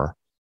star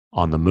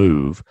on the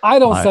move? I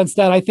don't sense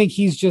that. I think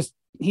he's just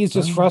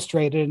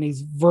frustrated and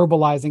he's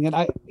verbalizing it.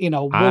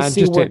 We'll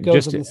see where it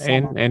goes in the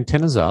summer.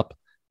 Antennas up.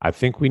 I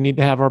think we need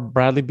to have our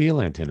Bradley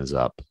Beal antennas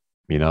up.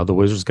 The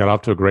Wizards got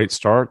off to a great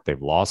start.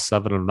 They've lost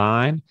 7 of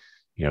 9.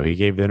 He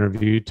gave the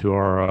interview to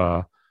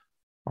our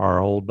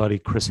old buddy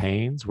Chris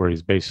Haynes, where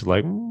he's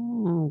basically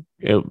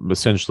like,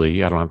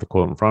 essentially, I don't have the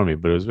quote in front of me,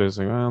 but it was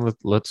basically, well,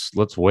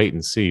 let's wait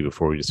and see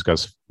before we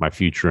discuss my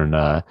future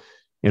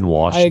in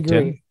Washington. I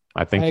agree.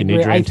 I think you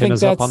need your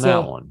antennas up on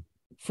that one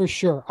for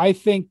sure. I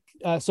think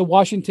so.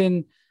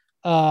 Washington,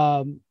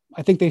 I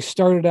think they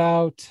started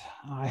out.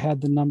 I had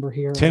the number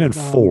here,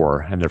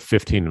 10-4, and they're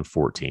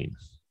 15-14.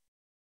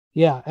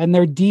 Yeah, and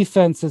their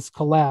defense has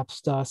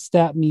collapsed.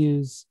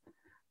 StatMuse.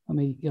 Let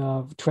me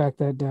track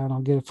that down.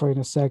 I'll get it for you in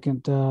a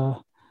second.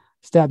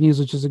 StatMuse,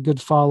 which is a good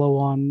follow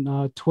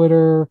on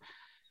Twitter,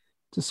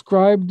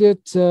 described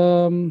it.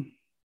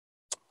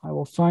 I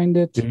will find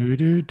it.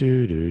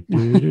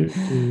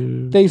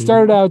 They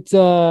started out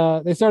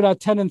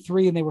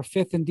 10-3, and they were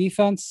 5th in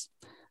defense.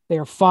 They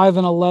are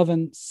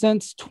 5-11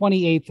 since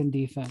 28th in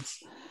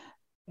defense.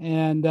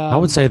 And I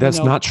would say that's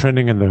not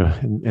trending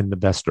in the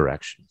best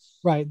direction.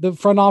 Right. The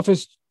front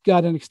office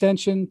got an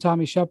extension.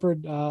 Tommy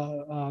Shepard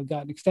got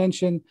an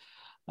extension.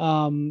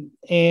 And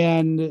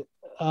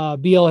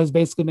Beal has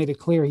basically made it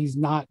clear he's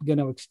not going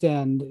to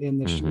extend in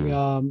the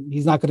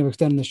he's not going to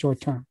extend in the short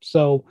term.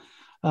 So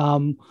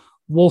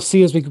we'll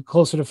see as we get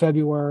closer to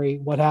February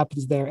what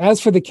happens there.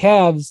 As for the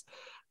Cavs,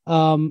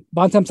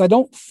 Bontemps, I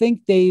don't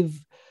think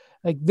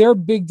their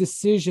big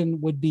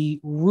decision would be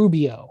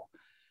Rubio.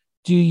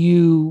 Do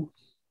you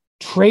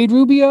trade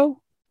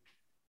Rubio?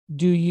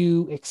 Do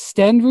you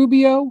extend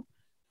Rubio?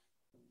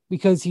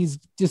 Because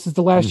this is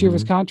the last year of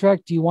his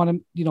contract. Do you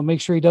want to,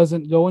 make sure he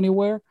doesn't go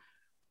anywhere?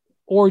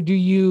 Or do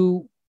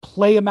you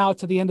play him out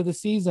to the end of the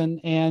season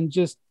and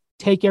just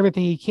take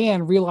everything he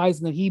can,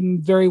 realizing that he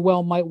very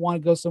well might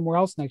want to go somewhere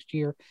else next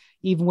year,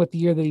 even with the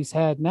year that he's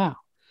had now?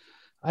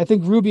 I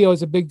think Rubio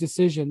is a big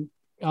decision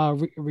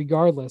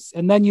regardless.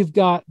 And then you've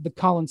got the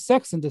Colin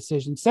Sexton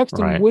decision.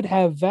 Sexton would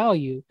have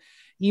value,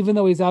 even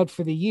though he's out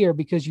for the year,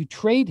 because you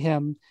trade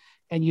him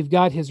and you've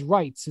got his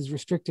rights, his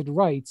restricted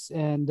rights.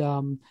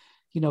 And,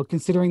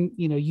 considering,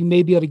 you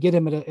may be able to get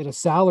him at a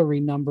salary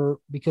number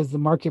because the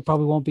market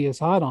probably won't be as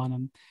hot on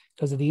him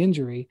because of the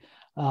injury.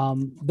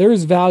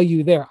 There's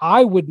value there.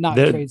 I would not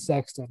trade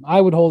Sexton.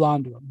 I would hold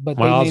on to him. But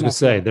I was going to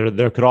say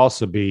there could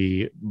also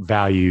be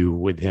value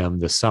with him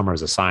this summer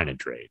as a sign and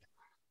trade.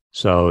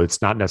 So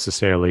it's not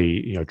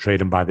necessarily, trade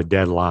him by the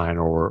deadline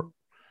or,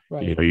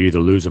 Right. You either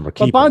lose them or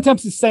keep but them.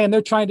 Bontemps is saying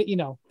they're trying to,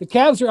 the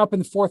Cavs are up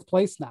in 4th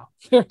place now.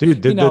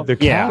 Dude, the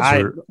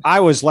Cavs are... I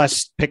was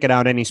less picking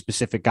out any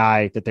specific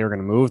guy that they were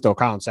going to move, though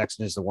Colin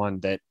Sexton is the one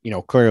that,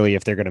 clearly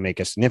if they're going to make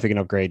a significant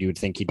upgrade, you would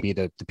think he'd be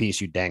the piece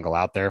you'd dangle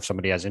out there if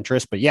somebody has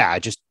interest. But yeah,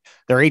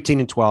 they're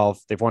 18-12.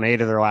 They've won 8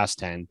 of their last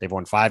 10. They've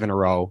won 5 in a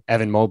row.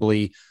 Evan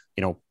Mobley,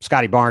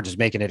 Scotty Barnes is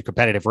making it a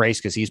competitive race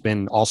because he's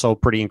been also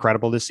pretty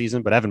incredible this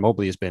season, but Evan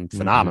Mobley has been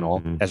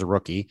phenomenal as a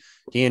rookie.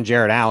 He and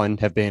Jared Allen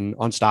have been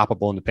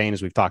unstoppable in the paint,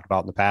 as we've talked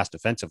about in the past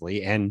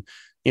defensively. And,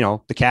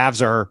 the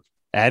Cavs are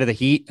ahead of the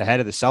Heat,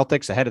 ahead of the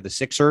Celtics, ahead of the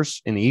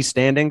Sixers in the East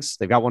standings.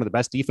 They've got one of the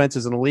best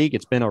defenses in the league.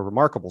 It's been a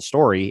remarkable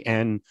story.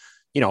 And,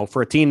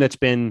 for a team that's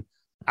been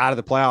out of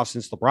the playoffs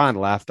since LeBron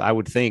left, I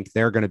would think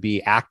they're going to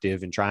be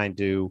active in trying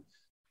to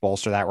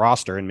bolster that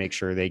roster and make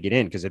sure they get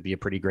in, because it'd be a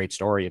pretty great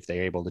story if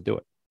they're able to do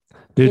it.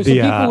 There's some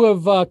people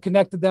who have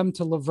connected them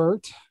to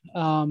LeVert.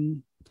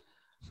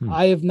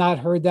 I have not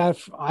heard that.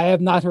 I have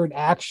not heard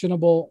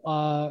actionable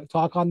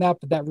talk on that,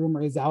 but that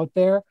rumor is out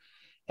there.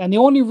 And the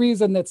only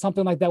reason that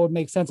something like that would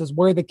make sense is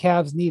where the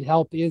Cavs need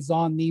help is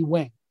on the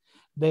wing.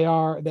 They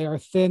are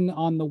thin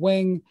on the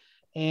wing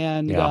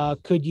and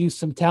could use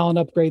some talent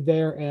upgrade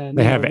there. And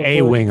they have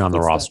a wing on the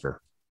roster.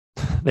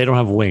 They don't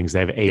have wings. They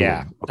have a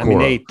wing. I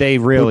mean, they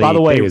really, by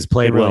the way, has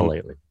played well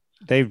lately.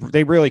 They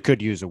really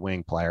could use a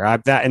wing player.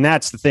 And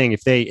that's the thing.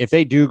 If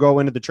they do go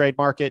into the trade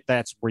market,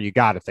 that's where you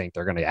got to think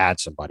they're going to add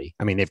somebody.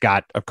 I mean, they've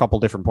got a couple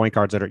different point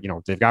guards that are,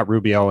 they've got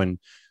Rubio and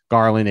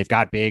Garland. They've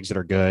got bigs that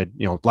are good.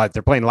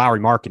 They're playing Lauri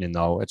Markkanen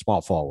though at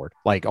small forward.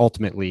 Like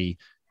ultimately,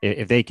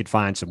 if they could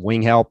find some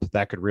wing help,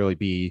 that could really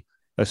be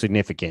a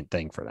significant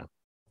thing for them.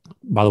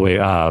 By the way,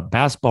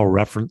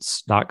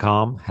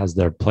 basketballreference.com has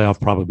their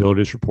playoff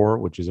probabilities report,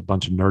 which is a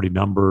bunch of nerdy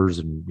numbers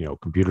and,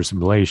 computer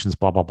simulations,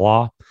 blah, blah,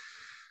 blah.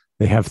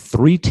 They have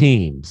 3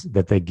 teams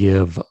that they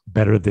give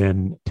better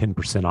than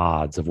 10%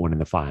 odds of winning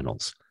the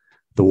finals.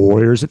 The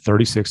Warriors at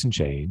 36 and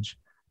change,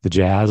 the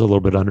Jazz a little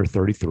bit under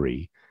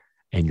 33,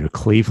 and your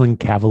Cleveland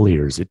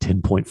Cavaliers at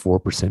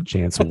 10.4%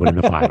 chance of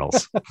winning the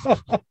finals.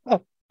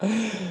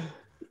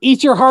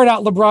 Eat your heart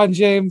out, LeBron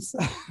James.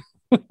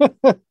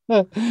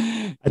 I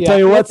tell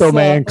you what, though,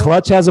 man,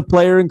 Clutch has a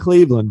player in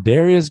Cleveland,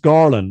 Darius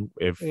Garland.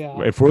 If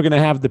we're going to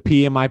have the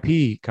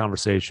PMIP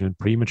conversation,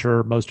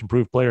 premature most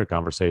improved player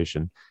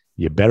conversation,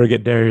 you better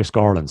get Darius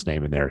Garland's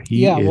name in there.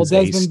 He is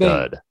a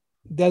stud.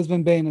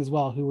 Desmond Bane as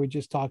well, who we're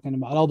just talking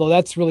about. Although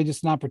that's really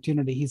just an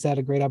opportunity. He's had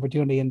a great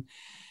opportunity.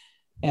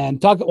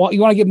 And talk. Well, you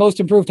want to get most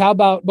improved? How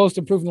about most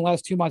improved in the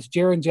last 2 months?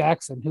 Jaren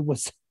Jackson, who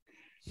was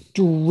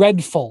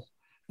dreadful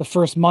the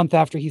first month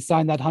after he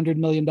signed that $100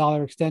 million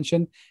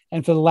extension,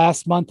 and for the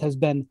last month has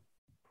been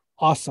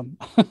awesome.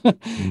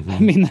 I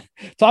mean,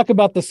 talk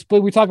about the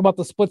split. We talk about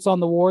the splits on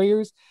the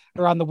Warriors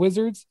or on the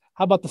Wizards.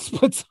 How about the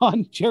splits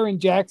on Jaren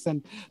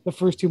Jackson the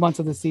first 2 months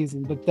of the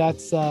season? But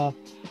that's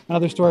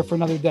another story for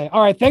another day.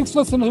 All right. Thanks for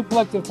listening to Hoop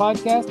Collective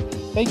Podcast.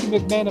 Thank you,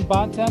 McMahon and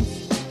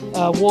Bontemps.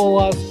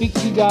 We'll speak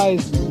to you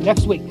guys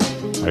next week.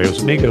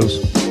 Adios,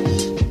 amigos.